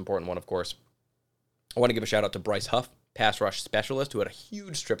the most important one, of course. I want to give a shout out to Bryce Huff, pass rush specialist, who had a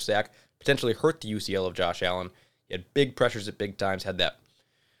huge strip sack, potentially hurt the UCL of Josh Allen. He had big pressures at big times, had that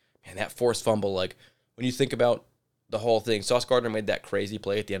forced fumble. Like, when you think about the whole thing, Sauce Gardner made that crazy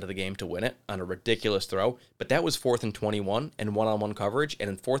play at the end of the game to win it on a ridiculous throw, but that was 4th and 21 and one-on-one coverage, and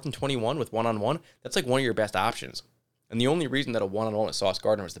in 4th and 21 with one-on-one, that's like one of your best options. And the only reason that a one-on-one with Sauce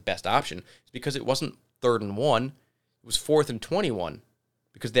Gardner was the best option is because it wasn't 3rd and 1, it was 4th and 21,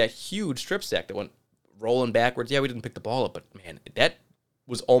 because that huge strip sack that went rolling backwards, yeah, we didn't pick the ball up, but man, that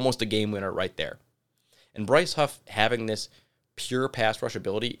was almost a game winner right there. And Bryce Huff having this pure pass rush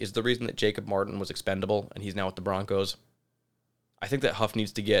ability is the reason that Jacob Martin was expendable and he's now with the Broncos. I think that Huff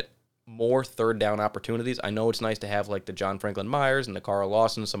needs to get more 3rd down opportunities. I know it's nice to have like the John Franklin Myers and the Carl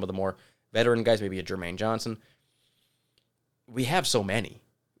Lawson, some of the more veteran guys, maybe a Jermaine Johnson. We have so many.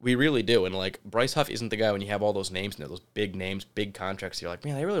 We really do. And like Bryce Huff isn't the guy when you have all those names and those big names, big contracts. You're like,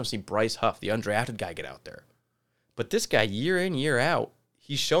 man, I really don't see Bryce Huff, the undrafted guy, get out there. But this guy, year in, year out,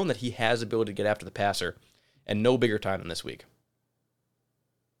 he's shown that he has the ability to get after the passer, and no bigger time than this week.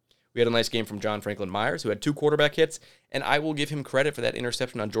 We had a nice game from John Franklin Myers, who had 2 quarterback hits, and I will give him credit for that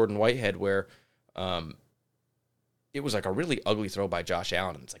interception on Jordan Whitehead where it was like a really ugly throw by Josh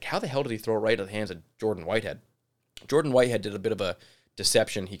Allen. It's like, how the hell did he throw right at the hands of Jordan Whitehead? Jordan Whitehead did a bit of a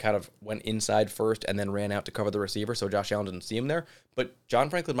deception. He kind of went inside first and then ran out to cover the receiver, so Josh Allen didn't see him there. But John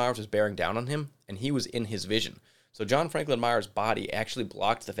Franklin Myers was bearing down on him, and he was in his vision. So John Franklin Myers' body actually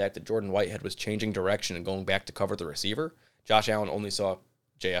blocked the fact that Jordan Whitehead was changing direction and going back to cover the receiver. Josh Allen only saw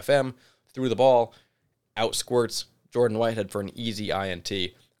JFM, threw the ball, out squirts Jordan Whitehead for an easy INT.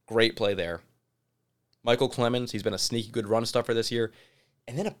 Great play there. Michael Clemens, he's been a sneaky good run stuffer this year.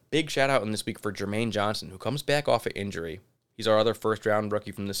 And then a big shout out in this week for Jermaine Johnson, who comes back off of injury. He's our other 1st-round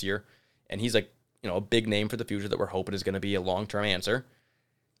rookie from this year. And he's like, a big name for the future that we're hoping is going to be a long-term answer.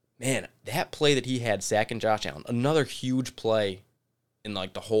 Man, that play that he had sacking Josh Allen, another huge play in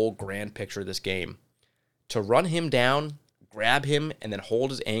like the whole grand picture of this game. To run him down, grab him and then hold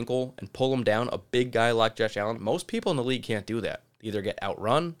his ankle and pull him down, a big guy like Josh Allen, most people in the league can't do that. They either get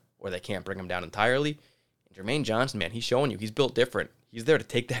outrun or they can't bring him down entirely. And Jermaine Johnson, man, he's showing you he's built different. He's there to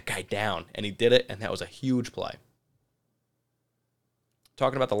take that guy down, and he did it, and that was a huge play.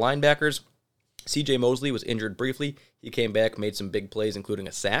 Talking about the linebackers, C.J. Mosley was injured briefly. He came back, made some big plays, including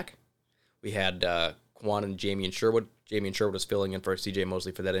a sack. We had Quan and Jamie Sherwood. Jamie Sherwood was filling in for C.J.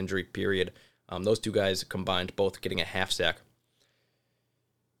 Mosley for that injury period. Those two guys combined both getting a half sack.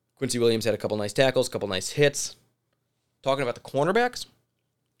 Quincy Williams had a couple nice tackles, a couple nice hits. Talking about the cornerbacks,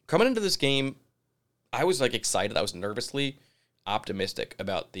 coming into this game, I was excited. I was nervously optimistic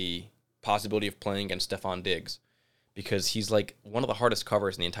about the possibility of playing against Stephon Diggs because he's one of the hardest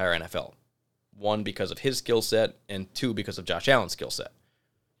covers in the entire NFL. One, because of his skill set, and two, because of Josh Allen's skill set.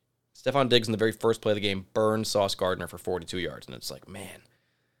 Stephon Diggs in the very first play of the game burned Sauce Gardner for 42 yards, and it's man,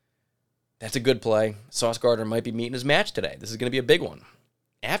 that's a good play. Sauce Gardner might be meeting his match today. This is going to be a big one.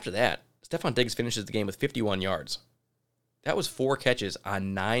 After that, Stephon Diggs finishes the game with 51 yards. That was 4 catches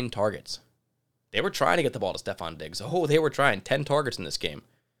on 9 targets. They were trying to get the ball to Stephon Diggs. Oh, they were trying. 10 targets in this game.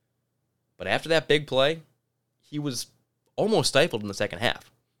 But after that big play, he was almost stifled in the second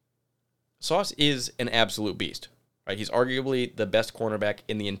half. Sauce is an absolute beast. Right? He's arguably the best cornerback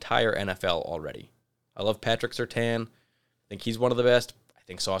in the entire NFL already. I love Patrick Surtain. I think he's one of the best. I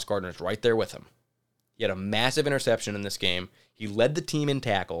think Sauce Gardner's right there with him. He had a massive interception in this game. He led the team in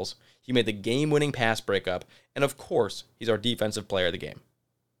tackles. He made the game-winning pass breakup. And of course, he's our defensive player of the game.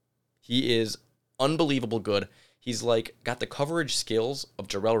 He is unbelievable good. He's got the coverage skills of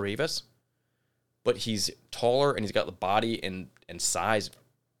Jarrell Revis, but he's taller and he's got the body and size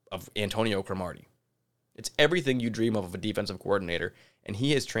of Antonio Cromartie. It's everything you dream of a defensive coordinator, and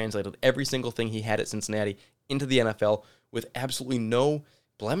he has translated every single thing he had at Cincinnati into the NFL with absolutely no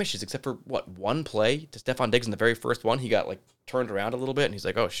blemishes except for, one play to Stephon Diggs in the very first one. He got, turned around a little bit, and he's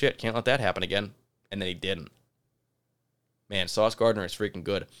oh, shit, can't let that happen again. And then he didn't. Man, Sauce Gardner is freaking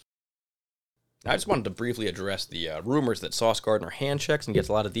good. I just wanted to briefly address the rumors that Sauce Gardner hand checks and gets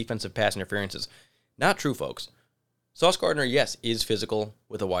a lot of defensive pass interferences. Not true, folks. Sauce Gardner, yes, is physical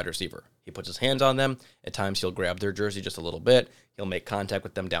with a wide receiver. He puts his hands on them. At times, he'll grab their jersey just a little bit. He'll make contact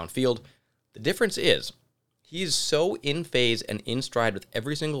with them downfield. The difference is he's so in phase and in stride with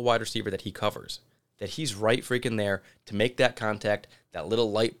every single wide receiver that he covers that he's right freaking there to make that contact, that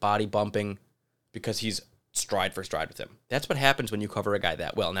little light body bumping, because he's stride for stride with him. That's what happens when you cover a guy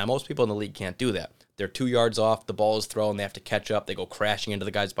that well. Now, most people in the league can't do that. They're 2 yards off, the ball is thrown, they have to catch up, they go crashing into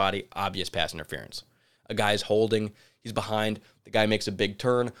the guy's body, obvious pass interference. A guy's holding, he's behind, the guy makes a big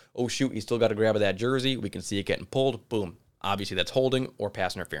turn, oh shoot, he's still got to grab that jersey, we can see it getting pulled, boom. Obviously that's holding or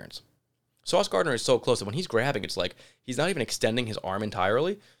pass interference. Sauce Gardner is so close that when he's grabbing, it's he's not even extending his arm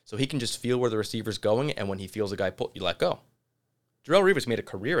entirely, so he can just feel where the receiver's going, and when he feels a guy pull, you let go. Jarrell Revis made a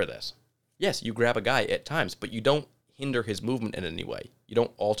career of this. Yes, you grab a guy at times, but you don't hinder his movement in any way. You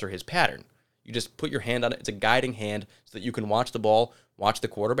don't alter his pattern. You just put your hand on it. It's a guiding hand so that you can watch the ball, watch the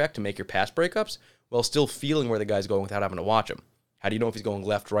quarterback to make your pass breakups while still feeling where the guy's going without having to watch him. How do you know if he's going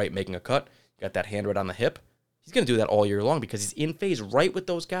left, right, making a cut? You got that hand right on the hip. He's going to do that all year long because he's in phase right with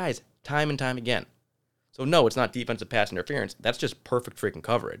those guys time and time again. So no, it's not defensive pass interference. That's just perfect freaking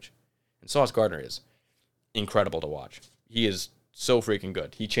coverage. And Sauce Gardner is incredible to watch. He is so freaking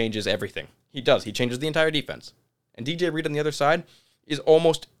good. He changes everything. He does. He changes the entire defense. And DJ Reed on the other side is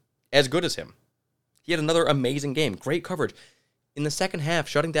almost as good as him. He had another amazing game. Great coverage. In the second half,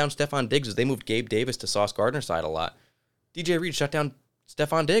 shutting down Stephon Diggs as they moved Gabe Davis to Sauce Gardner's side a lot. DJ Reed shut down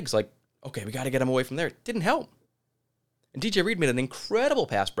Stephon Diggs. Okay, we got to get him away from there. It didn't help. And DJ Reed made an incredible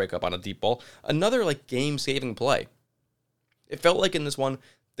pass breakup on a deep ball. Another, game-saving play. It felt like in this one,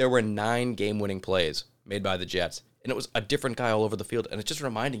 there were 9 game-winning plays made by the Jets. And it was a different guy all over the field. And it's just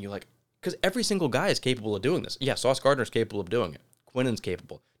reminding you, because every single guy is capable of doing this. Yeah, Sauce Gardner's capable of doing it. Quinnen's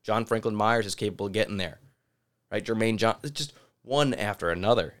capable. John Franklin Myers is capable of getting there. Right? Jermaine Johnson. It's just one after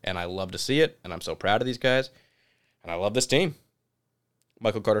another. And I love to see it. And I'm so proud of these guys. And I love this team.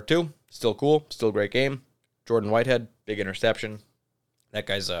 Michael Carter, too. Still cool. Still a great game. Jordan Whitehead, big interception. That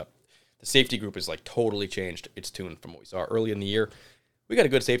guy's, the safety group is, totally changed its tune from what we saw early in the year. We got a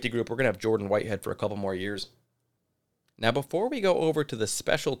good safety group. We're going to have Jordan Whitehead for a couple more years. Now, before we go over to the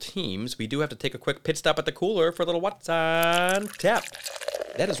special teams, we do have to take a quick pit stop at the cooler for a little What's on Tap.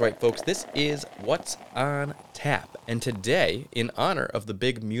 That is right, folks. This is What's on Tap. And today, in honor of the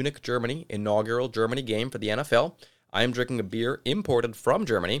big Munich, Germany, inaugural Germany game for the NFL, I am drinking a beer imported from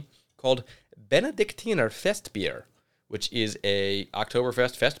Germany called Benediktiner Festbier, which is a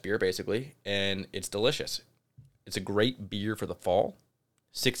Oktoberfest fest beer, basically, and it's delicious. It's a great beer for the fall.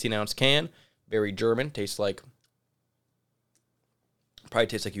 16-ounce can, very German, tastes like Probably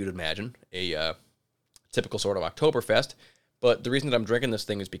tastes like you'd imagine, a typical sort of Oktoberfest. But the reason that I'm drinking this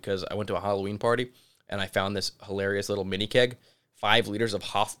thing is because I went to a Halloween party and I found this hilarious little mini keg, 5 liters of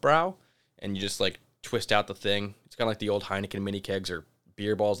Hofbrau, and you just like twist out the thing. It's kind of like the old Heineken mini kegs or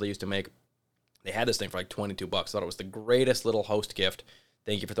beer balls they used to make. They had this thing for like $22. I thought it was the greatest little host gift.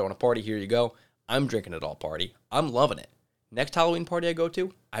 Thank you for throwing a party. Here you go. I'm drinking it all party. I'm loving it. Next Halloween party I go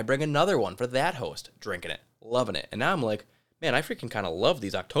to, I bring another one for that host. Drinking it. Loving it. And now I'm like, man, I freaking kind of love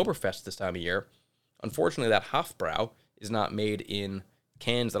these Oktoberfests this time of year. Unfortunately, that Hofbrau is not made in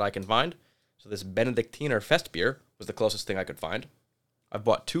cans that I can find. So this Benedictiner Fest beer was the closest thing I could find. I've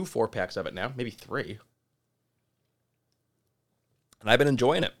bought 2 4-packs of it now, maybe 3. And I've been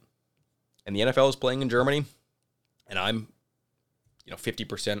enjoying it. And the NFL is playing in Germany. And I'm,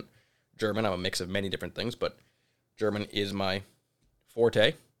 50% German. I'm a mix of many different things, but German is my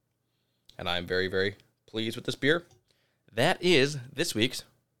forte. And I'm very, very pleased with this beer. That is this week's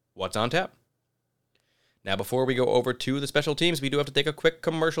What's on Tap. Now, before we go over to the special teams, we do have to take a quick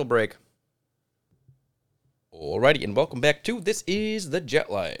commercial break. Alrighty, and welcome back to This is the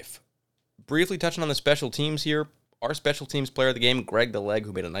Jet Life. Briefly touching on the special teams here. Our special teams player of the game, Greg the Leg,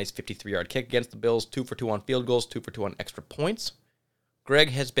 who made a nice 53-yard kick against the Bills, 2 for 2 on field goals, 2 for 2 on extra points. Greg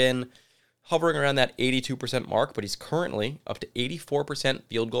has been hovering around that 82% mark, but he's currently up to 84%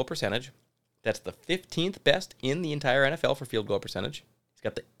 field goal percentage. That's the 15th best in the entire NFL for field goal percentage. He's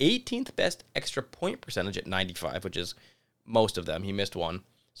got the 18th best extra point percentage at 95, which is most of them. He missed one.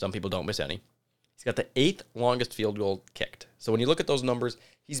 Some people don't miss any. He's got the 8th longest field goal kicked. So when you look at those numbers,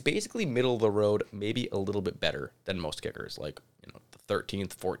 he's basically middle of the road, maybe a little bit better than most kickers, like the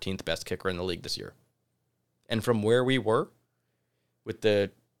 13th, 14th best kicker in the league this year. And from where we were with the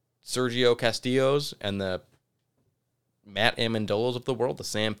Sergio Castillos and the Matt Amendolas of the world, the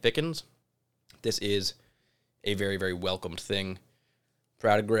Sam Fickens, this is a very, very welcomed thing.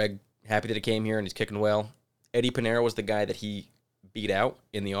 Proud of Greg. Happy that he came here and he's kicking well. Eddie Pinero was the guy that he beat out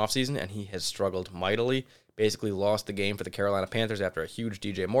in the offseason, and he has struggled mightily. Basically lost the game for the Carolina Panthers after a huge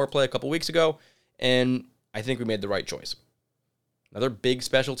DJ Moore play a couple weeks ago, and I think we made the right choice. Another big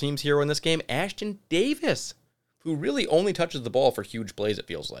special teams hero in this game, Ashton Davis, who really only touches the ball for huge plays, it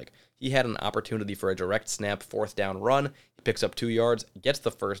feels like. He had an opportunity for a direct snap 4th down run. He picks up 2 yards, gets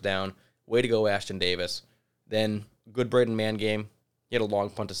the 1st down. Way to go, Ashton Davis. Then, good Braden Mann game. He had a long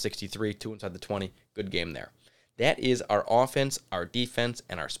punt to 63, 2 inside the 20. Good game there. That is our offense, our defense,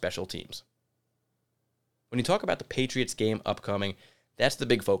 and our special teams. When you talk about the Patriots game upcoming, that's the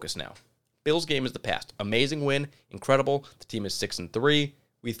big focus now. Bills game is the past. Amazing win, incredible. The team is 6-3.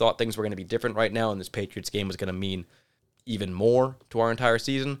 We thought things were going to be different right now, and this Patriots game was going to mean even more to our entire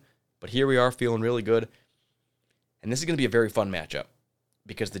season. But here we are feeling really good. And this is going to be a very fun matchup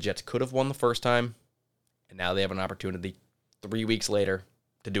because the Jets could have won the first time, and now they have an opportunity 3 weeks later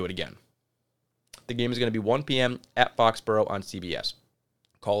to do it again. The game is going to be 1 p.m. at Foxborough on CBS.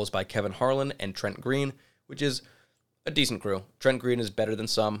 Call is by Kevin Harlan and Trent Green, which is a decent crew. Trent Green is better than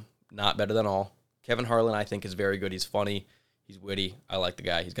some, not better than all. Kevin Harlan, I think, is very good. He's funny. He's witty. I like the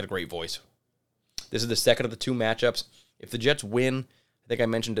guy. He's got a great voice. This is the second of the 2 matchups. If the Jets win, I think I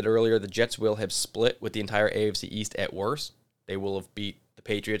mentioned it earlier, the Jets will have split with the entire AFC East at worst. They will have beat the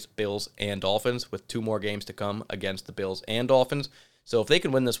Patriots, Bills, and Dolphins with 2 more games to come against the Bills and Dolphins. So if they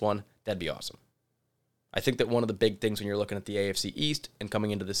can win this one, that'd be awesome. I think that one of the big things when you're looking at the AFC East and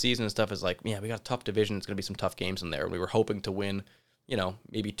coming into the season and stuff is like, yeah, we got a tough division. It's going to be some tough games in there. We were hoping to win,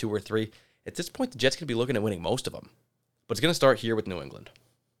 maybe 2 or 3. At this point, the Jets could be looking at winning most of them. But it's going to start here with New England.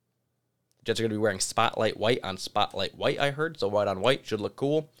 The Jets are going to be wearing spotlight white on spotlight white, I heard. So white on white should look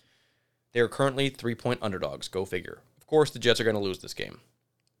cool. They are currently 3-point underdogs. Go figure. Of course, the Jets are going to lose this game.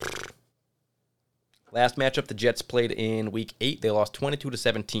 Last matchup, the Jets played in Week 8. They lost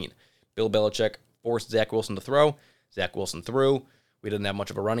 22-17. Bill Belichick forced Zach Wilson to throw. Zach Wilson threw. We didn't have much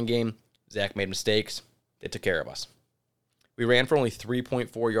of a running game. Zach made mistakes. They took care of us. We ran for only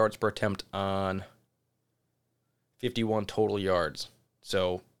 3.4 yards per attempt on 51 total yards.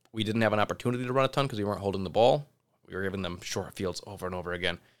 So we didn't have an opportunity to run a ton because we weren't holding the ball. We were giving them short fields over and over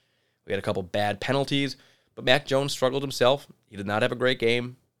again. We had a couple bad penalties, but Mac Jones struggled himself. He did not have a great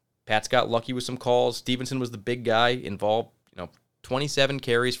game. Pats got lucky with some calls. Stevenson was the big guy involved. 27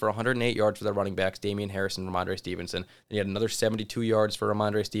 carries for 108 yards for their running backs, Damian Harris and Ramondre Stevenson. Then you had another 72 yards for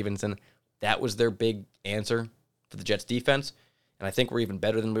Ramondre Stevenson. That was their big answer for the Jets defense, and I think we're even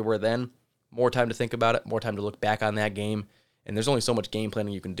better than we were then. More time to think about it, more time to look back on that game, and there's only so much game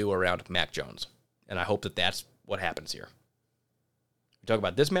planning you can do around Mac Jones, and I hope that that's what happens here. We talk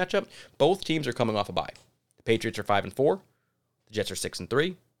about this matchup. Both teams are coming off a bye. The Patriots are 5-4. The Jets are 6-3.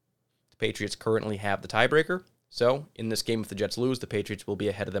 The Patriots currently have the tiebreaker. So, in this game, if the Jets lose, the Patriots will be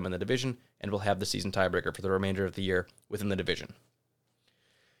ahead of them in the division and will have the season tiebreaker for the remainder of the year within the division.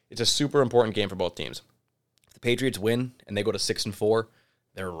 It's a super important game for both teams. If the Patriots win and they go to 6-4,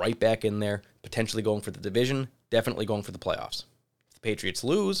 they're right back in there, potentially going for the division, definitely going for the playoffs. If the Patriots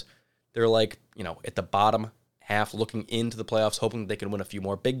lose, they're like, at the bottom half looking into the playoffs, hoping that they can win a few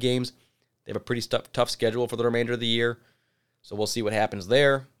more big games. They have a pretty tough schedule for the remainder of the year, so we'll see what happens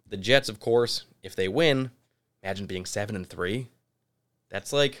there. The Jets, of course, if they win, imagine being 7-3.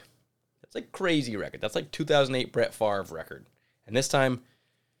 That's like crazy record. That's like 2008 Brett Favre record. And this time,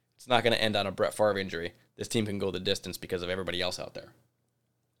 it's not going to end on a Brett Favre injury. This team can go the distance because of everybody else out there.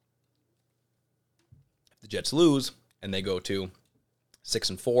 If the Jets lose and they go to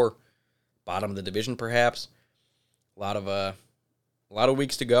 6-4, bottom of the division perhaps, a lot of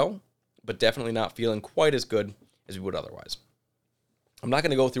weeks to go, but definitely not feeling quite as good as we would otherwise. I'm not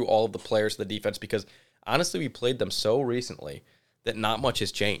going to go through all of the players of the defense because honestly, we played them so recently that not much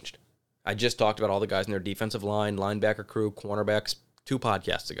has changed. I just talked about all the guys in their defensive line, linebacker crew, cornerbacks 2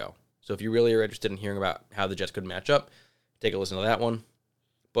 podcasts ago. So if you really are interested in hearing about how the Jets could match up, take a listen to that one.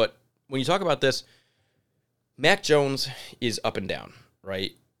 But when you talk about this, Mac Jones is up and down,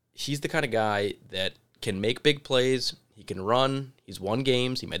 right? He's the kind of guy that can make big plays. He can run. He's won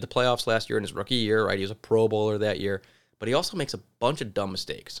games. He made the playoffs last year in his rookie year, right? He was a Pro Bowler that year. But he also makes a bunch of dumb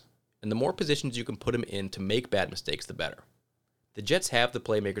mistakes. And the more positions you can put him in to make bad mistakes, the better. The Jets have the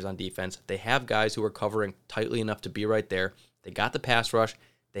playmakers on defense. They have guys who are covering tightly enough to be right there. They got the pass rush.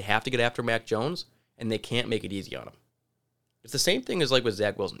 They have to get after Mac Jones, and they can't make it easy on him. It's the same thing as like with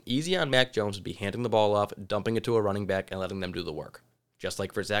Zach Wilson. Easy on Mac Jones would be handing the ball off, dumping it to a running back, and letting them do the work. Just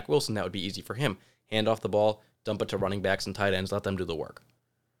like for Zach Wilson, that would be easy for him. Hand off the ball, dump it to running backs and tight ends, let them do the work.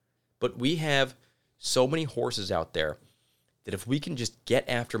 But we have so many horses out there that if we can just get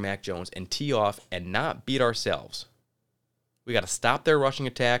after Mac Jones and tee off and not beat ourselves, we got to stop their rushing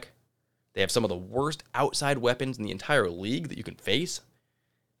attack. They have some of the worst outside weapons in the entire league that you can face.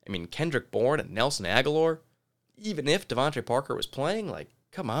 I mean, Kendrick Bourne and Nelson Aguilar, even if Devontae Parker was playing,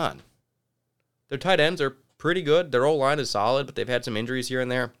 come on. Their tight ends are pretty good. Their O-line is solid, but they've had some injuries here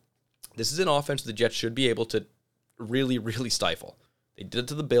and there. This is an offense the Jets should be able to really, really stifle. They did it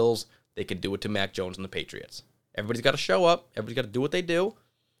to the Bills. They can do it to Mac Jones and the Patriots. Everybody's got to show up. Everybody's got to do what they do.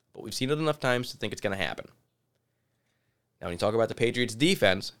 But we've seen it enough times to think it's going to happen. Now, when you talk about the Patriots'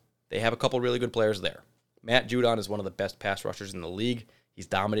 defense, they have a couple really good players there. Matt Judon is one of the best pass rushers in the league. He's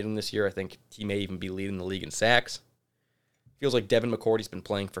dominating this year. I think he may even be leading the league in sacks. Feels like Devin McCourty's been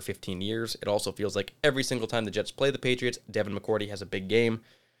playing for 15 years. It also feels like every single time the Jets play the Patriots, Devin McCourty has a big game.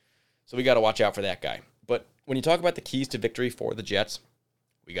 So we got to watch out for that guy. But when you talk about the keys to victory for the Jets,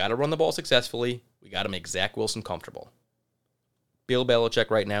 we got to run the ball successfully. We got to make Zach Wilson comfortable. Bill Belichick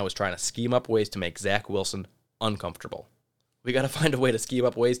right now is trying to scheme up ways to make Zach Wilson uncomfortable. We got to find a way to scheme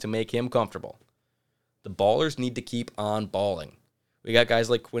up ways to make him comfortable. The ballers need to keep on balling. We got guys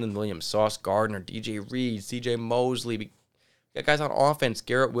like Quinnen Williams, Sauce Gardner, DJ Reed, CJ Mosley. We got guys on offense,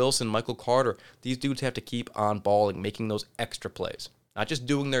 Garrett Wilson, Michael Carter. These dudes have to keep on balling, making those extra plays. Not just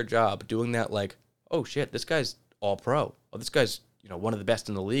doing their job, doing that oh shit, this guy's all pro. Oh, this guy's, one of the best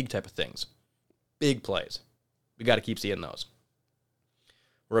in the league type of things. Big plays. We got to keep seeing those.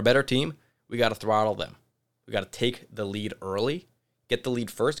 We're a better team. We got to throttle them. We got to take the lead early, get the lead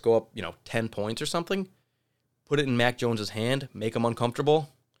first, go up, 10 points or something, put it in Mac Jones's hand, make him uncomfortable.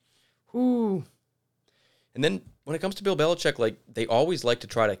 Whoo. And then when it comes to Bill Belichick, they always like to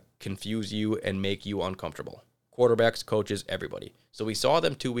try to confuse you and make you uncomfortable. Quarterbacks, coaches, everybody. So we saw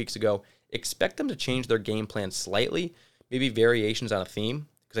them 2 weeks ago. Expect them to change their game plan slightly, maybe variations on a theme,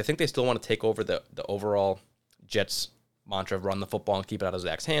 because I think they still want to take over the overall Jets mantra of run the football and keep it out of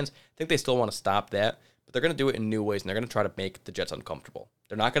Zach's hands. I think they still want to stop that, but they're going to do it in new ways, and they're going to try to make the Jets uncomfortable.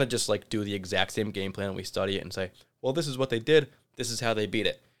 They're not going to just do the exact same game plan and we study it and say, well, this is what they did, this is how they beat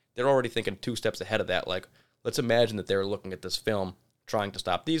it. They're already thinking 2 steps ahead of that. Let's imagine that they're looking at this film, trying to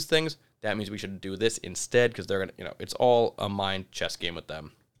stop these things. That means we should do this instead, because they're going to, it's all a mind chess game with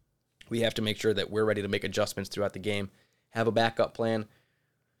them. We have to make sure that we're ready to make adjustments throughout the game, have a backup plan.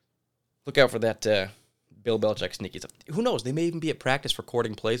 Look out for that Bill Belichick sneaky stuff. Who knows? They may even be at practice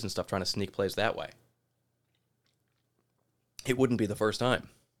recording plays and stuff, trying to sneak plays that way. It wouldn't be the first time.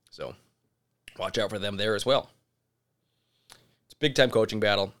 So watch out for them there as well. It's a big-time coaching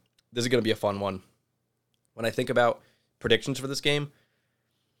battle. This is going to be a fun one. When I think about predictions for this game,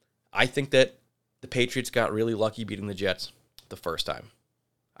 I think that the Patriots got really lucky beating the Jets the first time.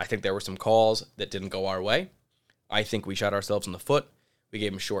 I think there were some calls that didn't go our way. I think we shot ourselves in the foot. We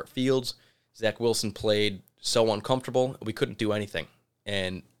gave him short fields. Zach Wilson played so uncomfortable, we couldn't do anything.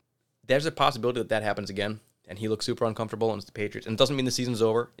 And there's a possibility that happens again. and he looks super uncomfortable, and it's the Patriots. And it doesn't mean the season's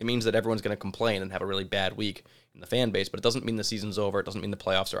over. It means that everyone's going to complain and have a really bad week in the fan base, but it doesn't mean the season's over. It doesn't mean the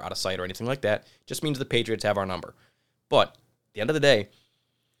playoffs are out of sight or anything like that. It just means the Patriots have our number. But at the end of the day,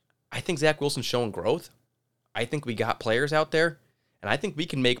 I think Zach Wilson's showing growth. I think we got players out there, and I think we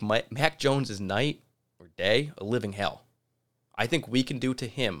can make Mac Jones' night or day a living hell. I think we can do to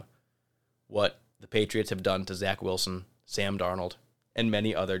him what the Patriots have done to Zach Wilson, Sam Darnold, and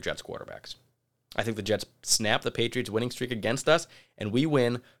many other Jets quarterbacks. I think the Jets snap the Patriots' winning streak against us, and we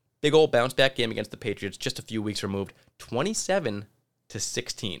win. Big old bounce-back game against the Patriots just a few weeks removed, 27-16.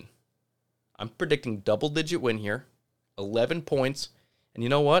 I'm predicting double-digit win here, 11 points, and you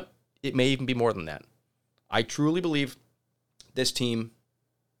know what? It may even be more than that. I truly believe this team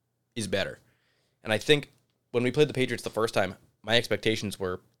is better. And I think when we played the Patriots the first time, my expectations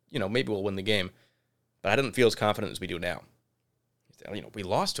were, maybe we'll win the game, but I didn't feel as confident as we do now. We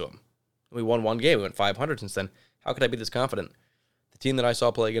lost to them. We won one game. We went 500 since then. How could I be this confident? The team that I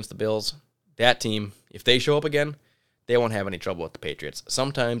saw play against the Bills, that team, if they show up again, they won't have any trouble with the Patriots.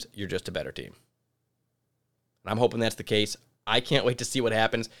 Sometimes you're just a better team. And I'm hoping that's the case. I can't wait to see what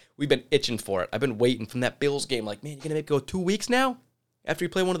happens. We've been itching for it. I've been waiting from that Bills game. Like, man, you're going to make it go 2 weeks now? After you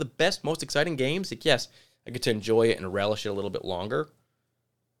play one of the best, most exciting games? Like, yes, I get to enjoy it and relish it a little bit longer.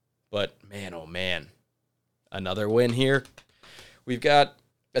 But, man, oh, man. Another win here. We've got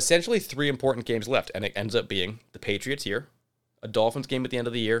essentially 3 important games left, and it ends up being the Patriots here, a Dolphins game at the end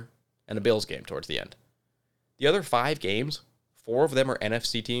of the year, and a Bills game towards the end. The other 5 games, 4 of them are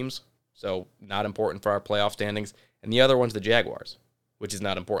NFC teams, so not important for our playoff standings, and the other one's the Jaguars, which is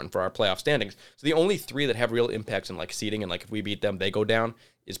not important for our playoff standings. So the only 3 that have real impacts in seeding, and if we beat them, they go down,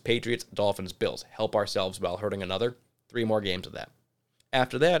 is Patriots, Dolphins, Bills. Help ourselves while hurting another. 3 more games of that.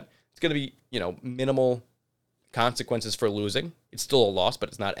 After that, it's going to be, minimal consequences for losing. It's still a loss, but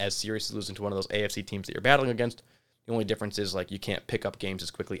it's not as serious as losing to one of those AFC teams that you're battling against. The only difference is you can't pick up games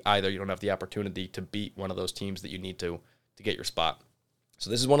as quickly either. You don't have the opportunity to beat one of those teams that you need to get your spot. So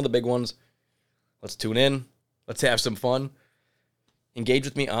this is one of the big ones. Let's tune in. Let's have some fun. Engage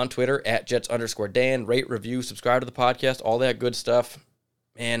with me on Twitter at Jets_Dan. Rate, review, subscribe to the podcast, all that good stuff.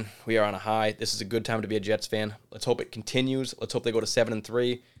 Man, we are on a high. This is a good time to be a Jets fan. Let's hope it continues. Let's hope they go to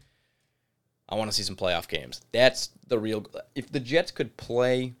 7-3. I want to see some playoff games. That's the real... If the Jets could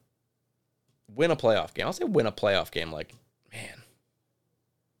win a playoff game, I'll say win a playoff game, man,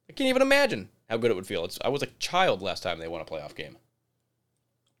 I can't even imagine how good it would feel. I was a child last time they won a playoff game.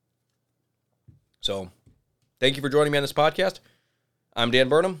 So, thank you for joining me on this podcast. I'm Dan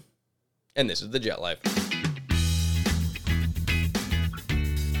Burnham, and this is The Jet Life.